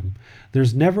program.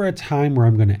 There's never a time where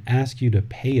I'm going to ask you to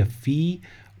pay a fee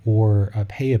or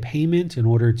pay a payment in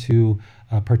order to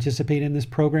participate in this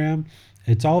program.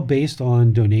 It's all based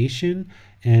on donation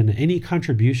and any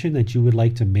contribution that you would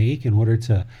like to make in order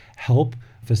to help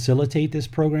facilitate this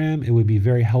program. It would be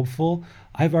very helpful.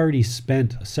 I've already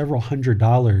spent several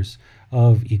 $100s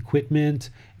of equipment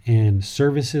and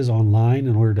services online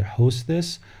in order to host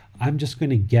this. I'm just going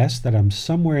to guess that I'm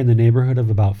somewhere in the neighborhood of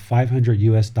about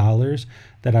 $500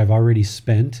 that I've already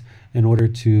spent in order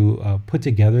to put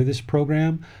together this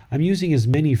program. I'm using as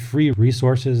many free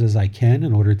resources as I can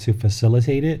in order to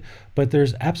facilitate it, but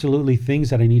there's absolutely things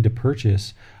that I need to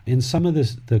purchase. And some of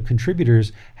the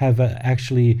contributors have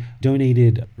actually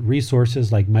donated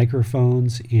resources like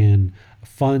microphones and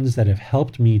funds that have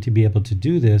helped me to be able to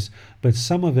do this, but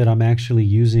some of it I'm actually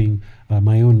using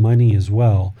my own money as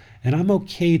well. And I'm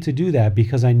okay to do that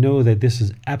because I know that this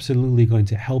is absolutely going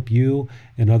to help you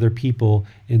and other people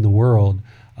in the world.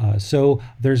 So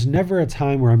there's never a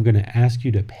time where I'm going to ask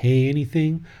you to pay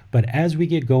anything, but as we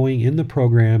get going in the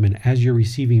program and as you're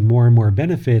receiving more and more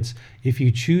benefits, if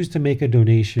you choose to make a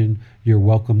donation, you're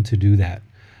welcome to do that.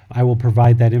 I will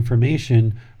provide that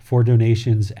information for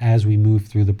donations as we move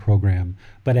through the program.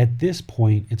 But at this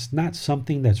point, it's not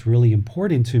something that's really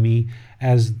important to me,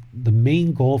 as the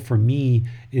main goal for me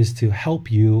is to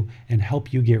help you and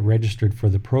help you get registered for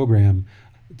the program.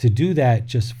 To do that,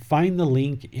 just find the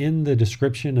link in the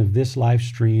description of this live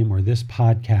stream or this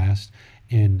podcast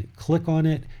and click on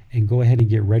it and go ahead and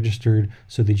get registered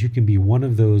so that you can be one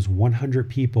of those 100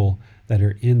 people that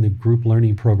are in the group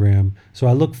learning program. So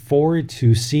I look forward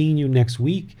to seeing you next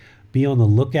week. Be on the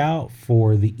lookout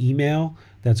for the email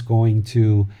that's going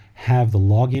to have the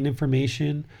login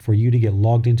information for you to get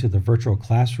logged into the virtual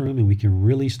classroom, and we can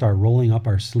really start rolling up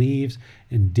our sleeves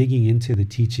and digging into the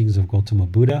teachings of Gautama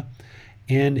Buddha.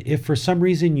 And if for some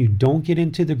reason you don't get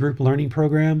into the group learning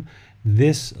program,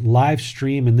 this live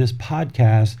stream and this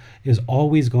podcast is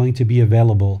always going to be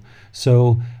available.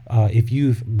 So if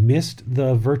you've missed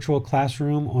the virtual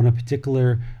classroom on a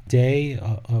particular day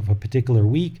of a particular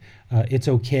week, it's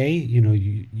okay.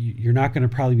 You're not going to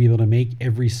probably be able to make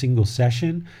every single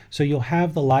session. So you'll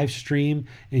have the live stream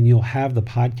and you'll have the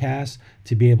podcast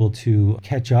to be able to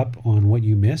catch up on what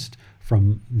you missed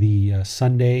from the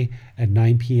Sunday at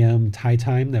 9 p.m. Thai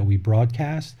time that we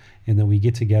broadcast and that we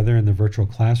get together in the virtual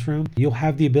classroom. You'll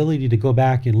have the ability to go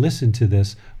back and listen to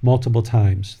this multiple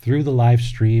times through the live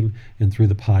stream and through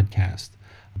the podcast.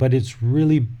 But it's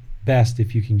really best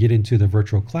if you can get into the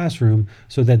virtual classroom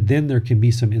so that then there can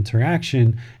be some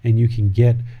interaction and you can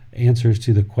get answers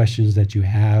to the questions that you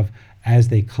have as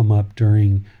they come up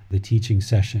during the teaching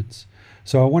sessions.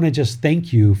 So I want to just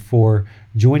thank you for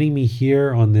joining me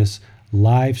here on this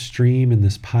live stream and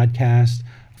this podcast,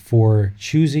 for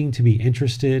choosing to be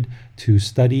interested to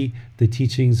study the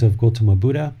teachings of Gautama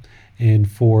Buddha, and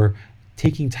for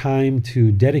taking time to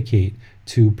dedicate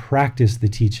to practice the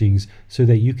teachings so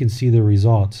that you can see the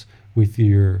results with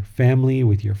your family,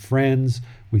 with your friends,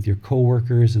 with your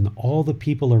coworkers, and all the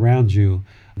people around you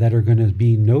that are going to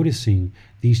be noticing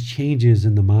these changes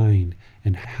in the mind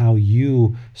and how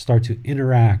you start to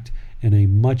interact in a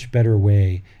much better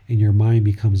way, and your mind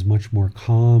becomes much more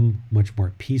calm, much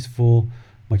more peaceful,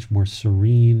 much more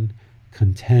serene,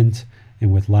 content,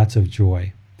 and with lots of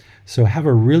joy. So have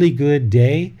a really good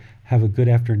day. Have a good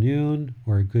afternoon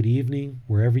or a good evening,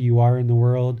 wherever you are in the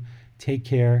world. Take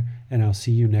care, and I'll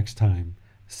see you next time.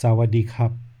 Sawadee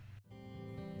krap.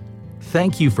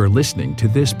 Thank you for listening to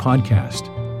this podcast.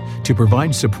 To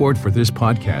provide support for this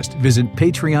podcast, visit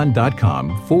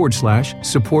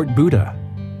patreon.com/support Buddha.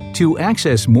 To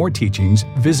access more teachings,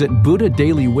 visit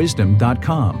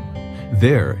buddhadailywisdom.com.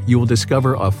 There, you will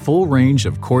discover a full range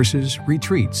of courses,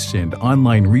 retreats, and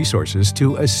online resources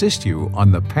to assist you on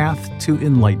the path to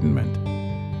enlightenment.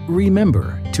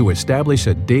 Remember to establish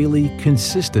a daily,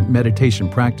 consistent meditation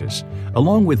practice,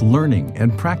 along with learning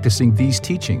and practicing these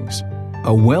teachings.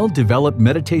 A well-developed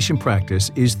meditation practice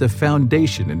is the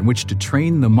foundation in which to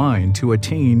train the mind to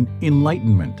attain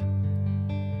enlightenment.